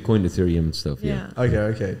mixture. Bitcoin, Ethereum, and stuff. Yeah.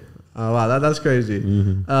 Okay. Wow, that's crazy.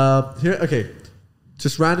 Okay.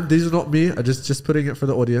 Just random. These are not me. I just putting it for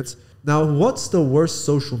the audience. Now, what's the worst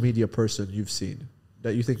social media person you've seen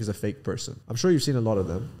that you think is a fake person? I'm sure you've seen a lot of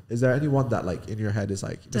them. Is there anyone that like in your head is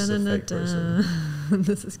like this is a fake person?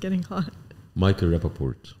 This is getting hot. Michael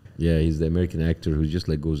Rappaport. Yeah, he's the American actor who just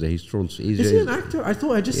like goes there. He strolls. Is he an actor? I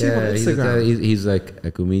thought I just see him on Instagram. He's like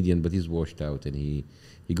a comedian, but he's washed out, and he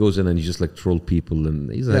goes in and he just like troll people,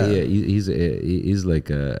 and he's like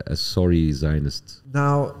a sorry Zionist.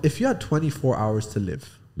 Now, if you had 24 hours to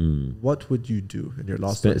live, what would you do in your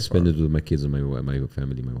last? Spend it with my kids and my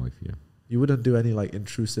family, my wife. Yeah. You wouldn't do any like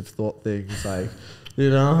intrusive thought things, like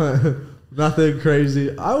nothing crazy.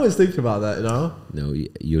 I always think about that, No,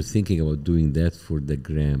 you're thinking about doing that for the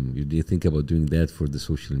gram. You think about doing that for the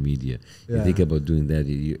social media. Yeah. You think about doing that.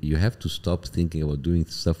 You have to stop thinking about doing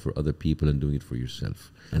stuff for other people and doing it for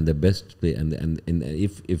yourself. And the best way, and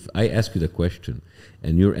if I ask you the question,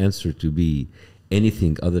 and your answer to be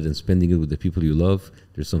anything other than spending it with the people you love,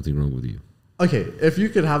 there's something wrong with you. Okay, if you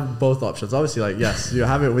could have both options, obviously, like yes, you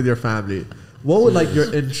have it with your family. What would like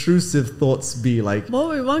your intrusive thoughts be like? What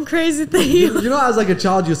would one crazy thing? You know, as like a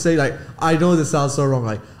child, you say like, I know this sounds so wrong.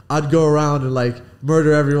 Like I'd go around and like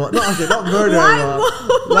murder everyone. No, okay, not murder everyone.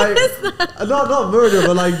 What is that? Not murder,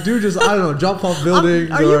 but like do just I don't know, jump off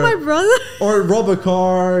buildings. Are you my brother? Or rob a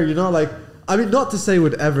car? Like I mean, not to say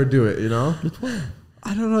would ever do it.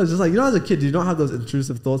 I don't know. It's just like as a kid, do you not have those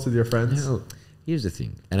intrusive thoughts with your friends? No. Here's the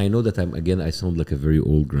thing, and I know that I sound like a very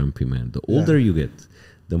old grumpy man. The older you get,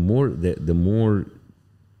 the more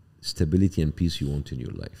stability and peace you want in your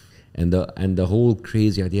life, and the whole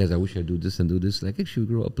crazy ideas. I wish I do this and do this. Like actually,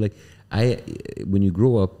 grow up. Like when you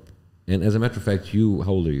grow up, and as a matter of fact, how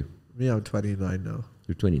old are you? Me, I'm 29 now.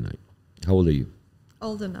 You're 29. How old are you?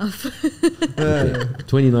 Old enough. Okay.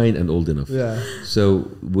 29 and old enough. Yeah. So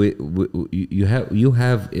you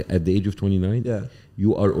have at the age of 29. Yeah.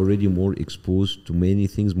 You are already more exposed to many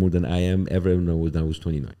things more than I am ever when I was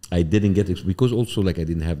 29. I didn't get because also like I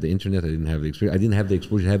didn't have the internet, I didn't have the experience, I didn't have the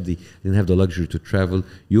exposure, I didn't have the luxury to travel.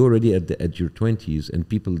 You already at your 20s, and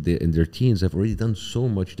people in their teens have already done so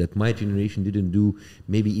much that my generation didn't do,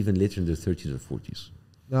 maybe even later in their 30s or 40s.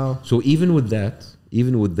 No. So even with that,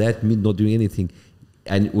 me not doing anything,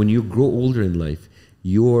 and when you grow older in life,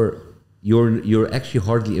 you're actually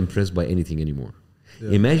hardly impressed by anything anymore.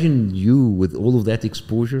 Yeah. Imagine you with all of that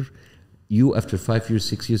exposure, you after 5 years,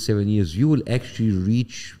 6 years, 7 years, you will actually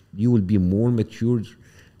reach, you will be more matured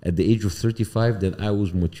at the age of 35 than I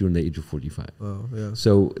was mature in the age of 45. Oh, yeah.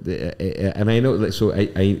 So, and I know, so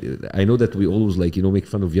I know that we always like, you know, make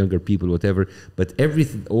fun of younger people, whatever, but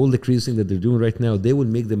everything, all the crazy thing that they're doing right now, they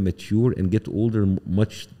will make them mature and get older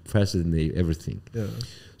much faster than they ever think. Yeah.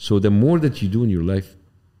 So the more that you do in your life,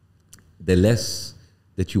 the less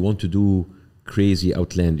that you want to do crazy,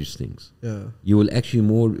 outlandish things. Yeah. You will actually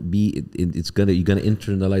more be, you're gonna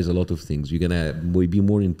internalize a lot of things. You're gonna be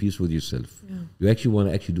more in peace with yourself. Yeah. You actually want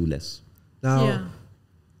to actually do less. Now, Yeah.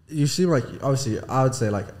 you seem like, obviously, I would say,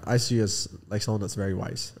 like, I see you as like someone that's very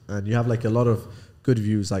wise, and you have like a lot of good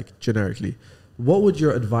views, like generically. What would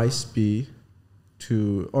your advice be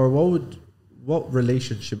to, or what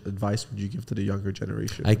relationship advice would you give to the younger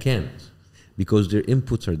generation? I can't, because their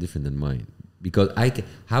inputs are different than mine. Because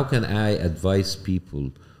how can I advise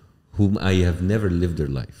people whom I have never lived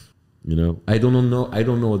their life? You know, I don't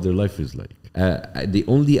know what their life is like. The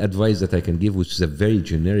only advice that I can give, which is a very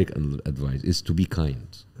generic advice, is to be kind.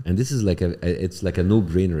 And this is like it's like a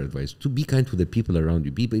no-brainer advice. To be kind to the people around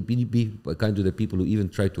you. Be kind to the people who even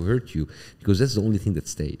try to hurt you, because that's the only thing that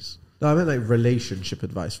stays. No, I meant like relationship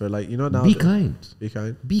advice, where like, you know, now Be kind. Be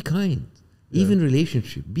kind. Be kind. Yeah. Even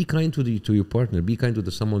relationship, be kind to your partner. Be kind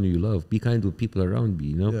to someone you love. Be kind to people around you.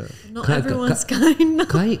 You know, Yeah. Not everyone's kind. No.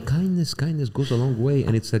 kindness goes a long way,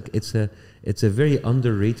 and it's a very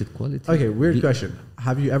underrated quality. Okay, weird question.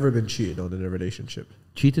 Have you ever been cheated on in a relationship?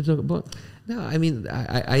 Cheated about? No, I mean,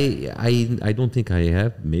 I don't think I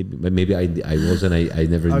have. Maybe I was, and I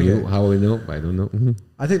never knew. How I know? I don't know.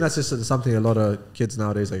 I think that's just something a lot of kids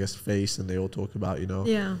nowadays, I guess, face, and they all talk about, you know,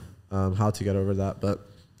 Yeah. how to get over that. But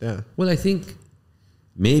yeah, Well, I think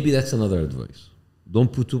maybe that's another advice.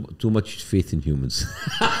 Don't put too much faith in humans.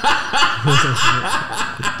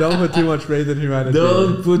 don't put too much faith in humanity.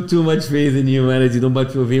 Don't put too much faith in humanity. Don't put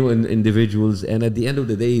too much faith in individuals. And at the end of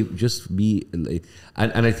the day, just be like,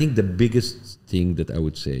 and I think the biggest thing that I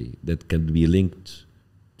would say that can be linked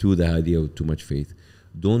to the idea of too much faith,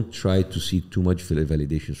 don't try to seek too much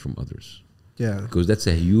validations from others. Yeah, Because that's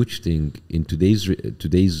a huge thing in today's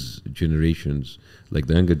generations, like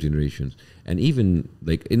the younger generations, and even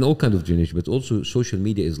like in all kinds of generations, but also social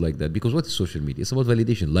media is like that. Because what is social media? It's about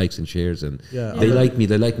validation, likes and shares, and Yeah. they like me,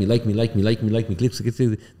 clicks.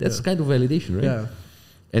 That's kind of validation, right? yeah,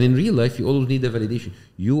 And in real life, you always need the validation.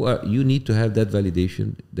 You need to have that validation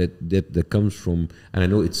that comes from, and I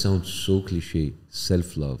know it sounds so cliche,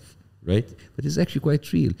 self-love, right? But it's actually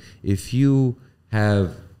quite real. If you have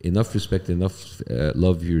enough respect, enough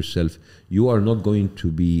love yourself, you are not going to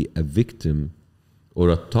be a victim or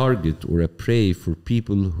a target or a prey for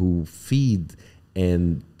people who feed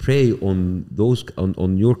and prey on those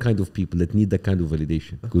on your kind of people that need that kind of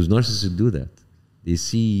validation. Because narcissists do that. They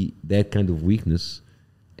see that kind of weakness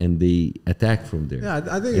and they attack from there. yeah.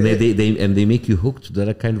 I think And they make you hooked to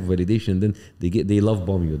that kind of validation. Then they love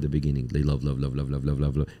bomb you at the beginning. They love, and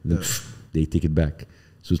then they take it back.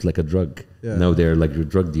 So it's like a drug. Yeah. Now they're like your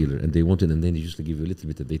drug dealer, and they want it, and then they just give you a little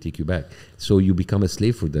bit, and they take you back. So you become a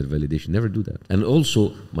slave for that validation. Never do that. And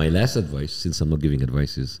also, my last advice, since I'm not giving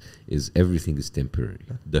advices, is everything is temporary.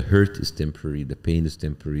 The hurt is temporary. The pain is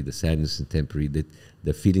temporary. The sadness is temporary.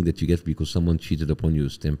 The feeling that you get because someone cheated upon you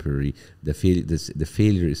is temporary. The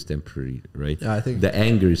failure is temporary, right? Yeah, I think The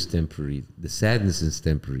anger is temporary. The sadness is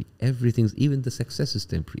temporary. Even the success is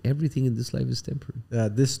temporary. Everything in this life is temporary. yeah,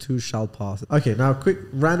 this too shall pass. Okay, now quick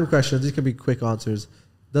random questions. These can be quick answers.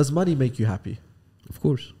 Does money make you happy? Of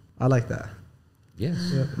course. I like that.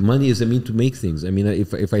 Yes. Yeah. Money is a mean to make things. I mean,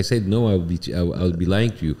 if I said no, I would be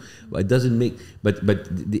lying to you. But it doesn't make. But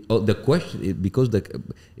the question, because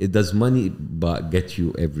does money get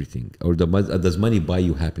you everything, or does money buy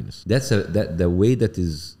you happiness? That's the way that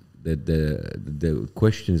the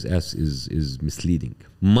question is asked is misleading.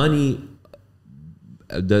 Money,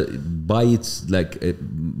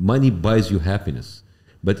 money buys you happiness,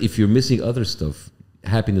 but if you're missing other stuff,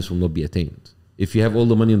 happiness will not be attained. If you have all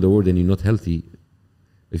the money in the world and you're not healthy,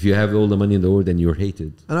 if you have all the money in the world and you're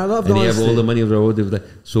hated, And I love and you have honesty. all the money in the world,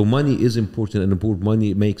 so money is important, and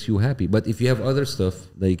money makes you happy. But if you have other stuff,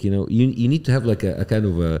 like, you know, you need to have like a kind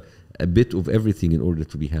of a bit of everything in order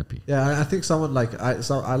to be happy. Yeah, I think someone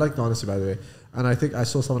I like the honesty, by the way, and I think I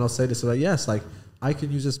saw someone else say this. So like, yes, like I can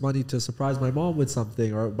use this money to surprise my mom with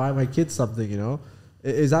something or buy my kids something. You know,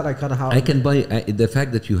 is that like kind of how I can buy the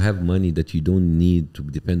fact that you have money that you don't need to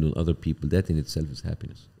depend on other people. That in itself is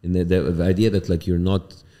happiness. And the idea that like you're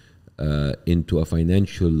not into a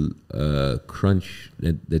financial crunch,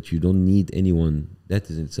 that you don't need anyone, that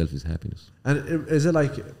in itself is happiness. And is it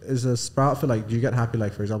like, is a sprout for like, do you get happy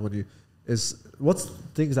like, for example, when is what's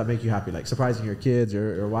things that make you happy, like surprising your kids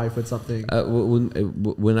or your wife with something?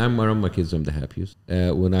 When I'm around my kids, I'm the happiest.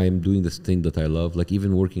 When I'm doing this thing that I love, like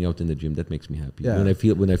even working out in the gym, that makes me happy. Yeah. When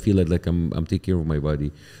I feel like I'm taking care of my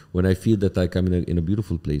body. When I feel that like I'm in a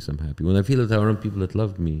beautiful place, I'm happy. When I feel that I'm around people that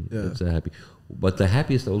love me, that's happy. But the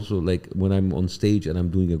happiest also like when I'm on stage and I'm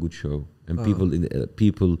doing a good show and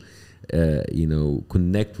people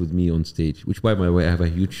connect with me on stage. Which by the way, I have a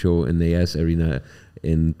huge show in the AS Arena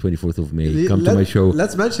in 24th of May. Come to my show.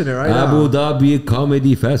 Let's mention it right Abu now. Dhabi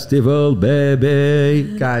Comedy Festival,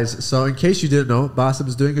 baby. Guys, so in case you didn't know, Bassem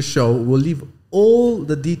is doing a show. We'll leave all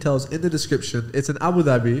the details in the description. It's in Abu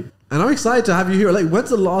Dhabi. And I'm excited to have you here. Like, when's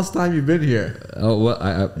the last time you've been here? Oh, well,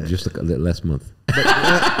 I just last month.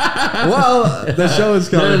 Well, the show is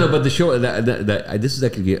coming. No, but the show, this is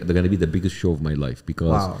actually going to be the biggest show of my life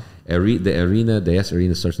because the AS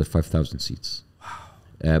Arena starts at 5,000 seats.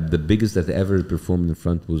 The biggest that I ever performed in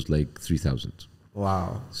front was like 3,000.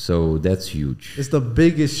 Wow. So that's huge. It's the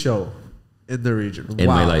biggest show in the region. In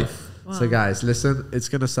my life. Wow. So guys, listen, it's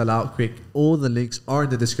going to sell out quick. All the links are in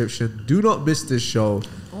the description. Do not miss this show.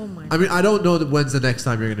 Oh my I mean, I don't know when's the next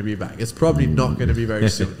time you're going to be back. It's probably not going to be very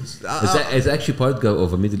soon. It's actually part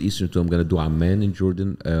of a Middle Eastern tour. I'm going to do Amman in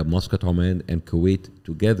Jordan, Muscat, Oman, and Kuwait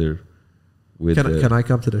together. With Can I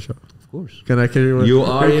come to the show? Of course. Can I carry You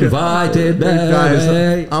are invited, guys.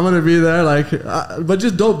 baby. I'm gonna be there, but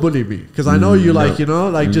just don't bully me, because I know you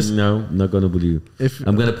just. No, I'm not gonna bully you. If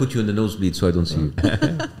I'm gonna put you in the nosebleed so I don't see you.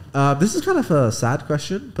 This is kind of a sad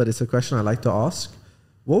question, but it's a question I like to ask.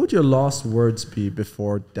 What would your last words be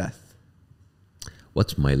before death?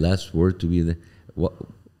 What's my last word to be? What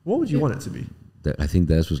would you want it to be? I think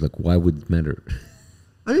that was like, why would it matter?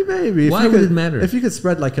 I mean, maybe. Why would it matter? If you could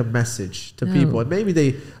spread like a message to people, and maybe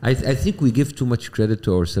they. I think we give too much credit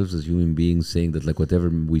to ourselves as human beings, saying that like whatever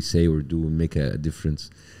we say or do will make a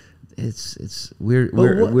difference. We're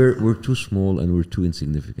too small and we're too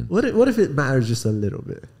insignificant. What if it matters just a little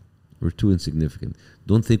bit? We're too insignificant.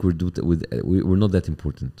 Don't think we're not that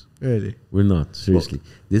important. Really? We're not. Seriously,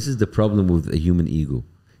 this is the problem with a human ego.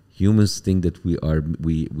 Humans think that we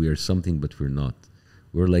are something, but we're not.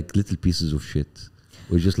 We're like little pieces of shit.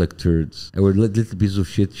 We're just like turds. And we're little pieces of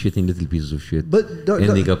shit, shitting little pieces of shit, but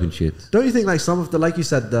ending up in shit. Don't you think like some of the, like you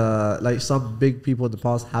said, some big people in the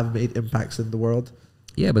past have made impacts in the world?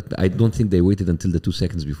 Yeah, but I don't think they waited until the 2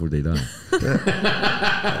 seconds before they died.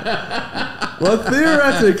 Well,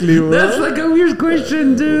 theoretically, that's like a weird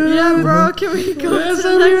question, dude. Yeah, bro. Can we go? That's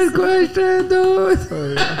a weird question,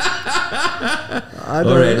 dude.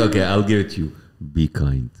 All right, okay, I'll give it to you. Be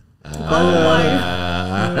kind.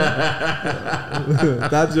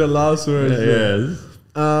 That's your last word. Yes.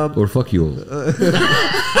 Or fuck you all.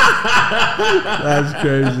 That's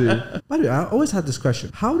crazy. By the way, I always had this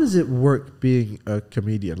question. How does it work being a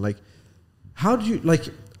comedian? Like, how do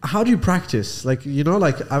you practice? Like,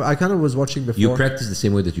 I kind of was watching before. You practice the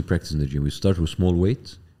same way that you practice in the gym. You start with small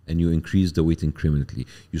weight and you increase the weight incrementally.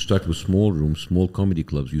 You start with small rooms, small comedy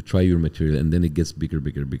clubs. You try your material and then it gets bigger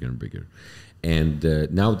and bigger. And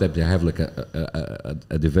now that I have like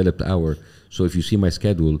a developed hour, so if you see my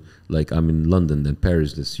schedule, like I'm in London, then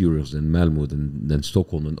Paris, then Zurich, then Malmö, then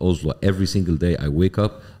Stockholm and Oslo. Every single day I wake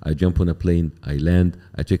up, I jump on a plane, I land,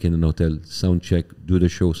 I check in an hotel, sound check, do the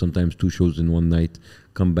show, sometimes 2 shows in one night,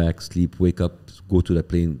 come back, sleep, wake up, go to the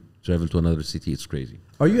plane, travel to another city. It's crazy.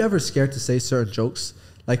 Are you ever scared to say certain jokes?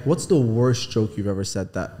 Like, what's the worst joke you've ever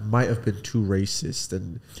said that might have been too racist?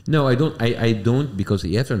 And no, I don't. I don't, because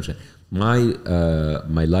you have to understand. My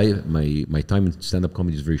time in stand-up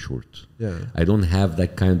comedy is very short. Yeah, I don't have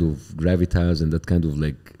that kind of gravitas and that kind of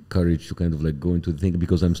like courage to kind of like go into the thing,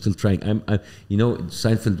 because I'm still trying.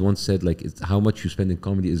 Seinfeld once said like, it's how much you spend in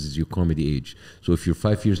comedy is your comedy age. So if you're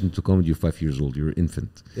 5 years into comedy, you're 5 years old. You're an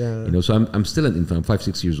infant. Yeah. So I'm still an infant. I'm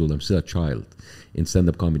 5-6 years old. I'm still a child in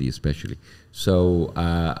stand-up comedy, especially. So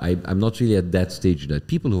I'm not really at that stage. That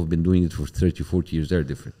people who have been doing it for 30, 40 years, they're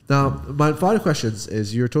different. Now, my final questions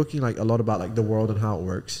is, you're talking like a lot about like the world and how it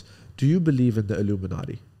works. Do you believe in the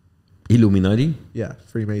Illuminati? Illuminati? Yeah,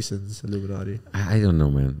 Freemasons, Illuminati. I don't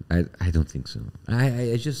know, man. I don't think so.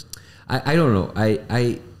 I don't know.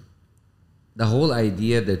 The whole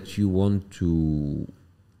idea that you want to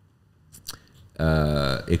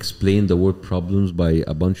explain the world problems by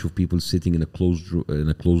a bunch of people sitting in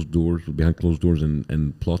closed doors behind closed doors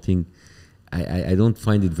and plotting, I don't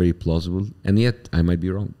find it very plausible, and yet I might be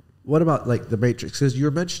wrong. What about like the Matrix? Because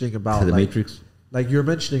you're mentioning about the Matrix. Like you're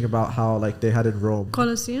mentioning about how like they had in Rome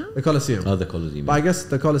Colosseum. The Colosseum. Oh, the Colosseum. But I guess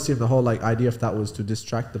the Colosseum, the whole like idea of that was to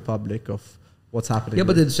distract the public of what's happening. Yeah,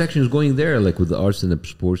 but the distraction is going there, like with the arts and the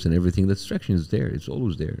sports and everything. The distraction is there. It's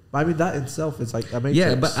always there. I mean, that itself is like a matrix.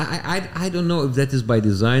 Yeah, but I don't know if that is by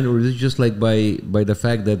design or is it just like by the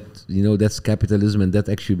fact that, you know, that's capitalism and that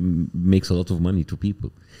actually makes a lot of money to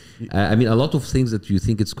people. I mean, a lot of things that you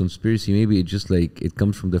think it's conspiracy, maybe it just like it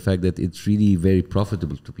comes from the fact that it's really very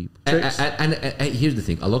profitable to people. And here's the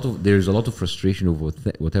thing: there's a lot of frustration over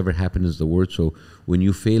whatever happens in the world. So when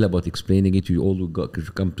you fail about explaining it, you all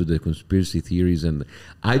come to the conspiracy theories, and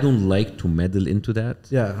I don't like to meddle into that.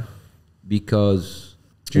 Yeah, because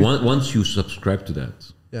once you subscribe to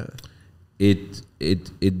that, yeah,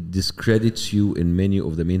 it discredits you in many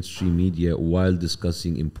of the mainstream media while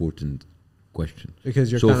discussing important question.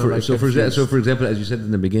 Because you're for example, as you said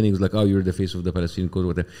in the beginning, it's like, oh, you're the face of the Palestinian cause,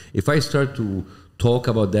 whatever. If I start to talk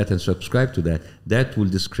about that and subscribe to that, that will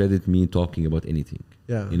discredit me talking about anything.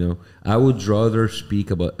 Yeah, you know, I would rather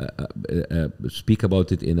speak about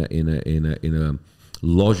it in a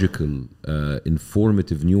logical,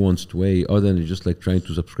 informative, nuanced way, other than just like trying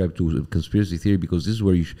to subscribe to a conspiracy theory, because this is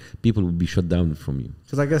where people will be shut down from you.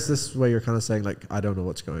 Because I guess this is where you're kind of saying like, I don't know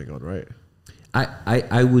what's going on, right?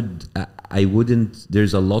 I wouldn't.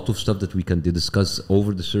 There's a lot of stuff that we can discuss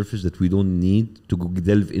over the surface that we don't need to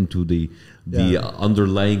delve into the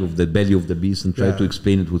underlying of the belly of the beast and try to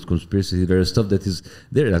explain it with conspiracy. There is stuff that is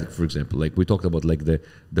there. Like, for example, like we talked about, like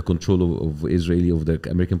the control of Israeli of the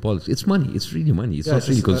American politics. It's money. It's really money. It's not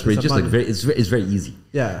really conspiracy. It's just like it's very easy.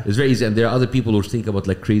 Yeah, it's very easy. And there are other people who think about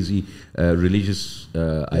like crazy religious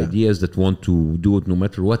ideas that want to do it no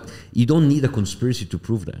matter what. You don't need a conspiracy to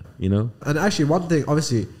prove that. You know. And actually, one thing,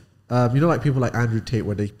 obviously. You know, like people like Andrew Tate,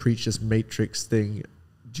 where they preach this matrix thing.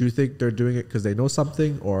 Do you think they're doing it because they know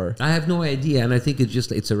something, or? I have no idea, and I think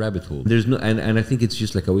it's a rabbit hole. There's no, and I think it's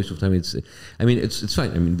just like a waste of time. It's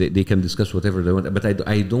fine. I mean, they can discuss whatever they want, but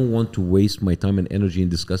I don't want to waste my time and energy in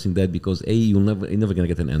discussing that, because you're never gonna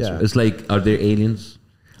get an answer. Yeah. It's like, are there aliens?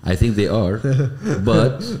 I think they are,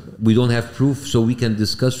 but we don't have proof, so we can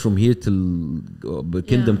discuss from here till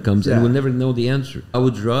kingdom comes, and we'll never know the answer. I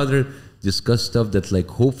would rather discuss stuff that, like,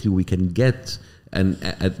 hopefully we can get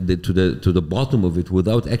to the bottom of it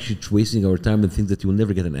without actually wasting our time and things that you'll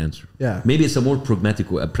never get an answer. Yeah, maybe it's a more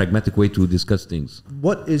pragmatic way to discuss things.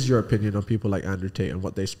 What is your opinion on people like Andrew Tate and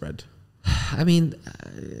what they spread? I mean,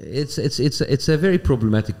 it's a very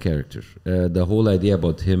problematic character. The whole idea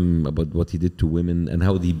about him, about what he did to women, and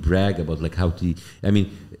how they brag about like how he. I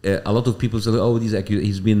mean, a lot of people say, "Oh,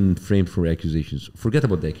 he's been framed for accusations." Forget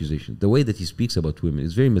about the accusation. The way that he speaks about women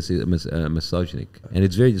is very misogynic, and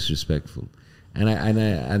it's very disrespectful. And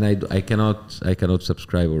I cannot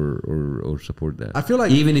subscribe or support that. I feel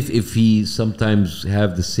like even if he sometimes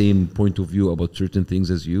have the same point of view about certain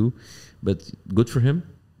things as you, but good for him.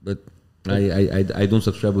 But I don't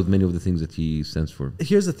subscribe with many of the things that he stands for.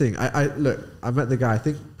 Here's the thing. I met the guy. I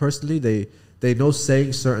think personally they know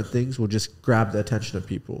saying certain things will just grab the attention of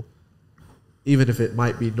people, even if it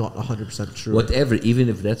might be not 100% true. Whatever, even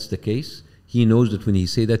if that's the case, he knows that when he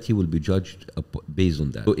say that, he will be judged based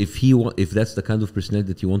on that. So if that's the kind of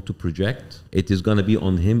personality that you want to project, it is going to be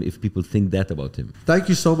on him if people think that about him. Thank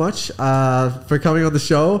you so much for coming on the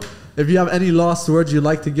show. If you have any last words you'd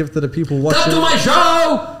like to give to the people watching, come to my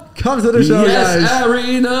show! Come to the show, yes, guys.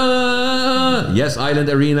 Arena! Yes, Island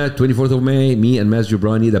Arena, 24th of May. Me and Maz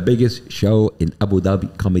Jubrani, the biggest show in Abu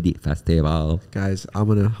Dhabi Comedy Festival. Guys, I'm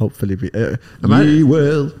going to hopefully be...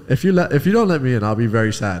 will. If you don't let me in, I'll be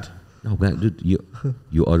very sad. No, man, dude,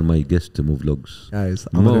 you are my guest to Move Vlogs. Guys,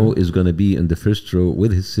 Mo is going to be in the first row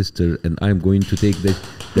with his sister, and I'm going to take the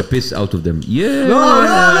piss out of them. Yeah!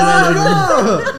 No!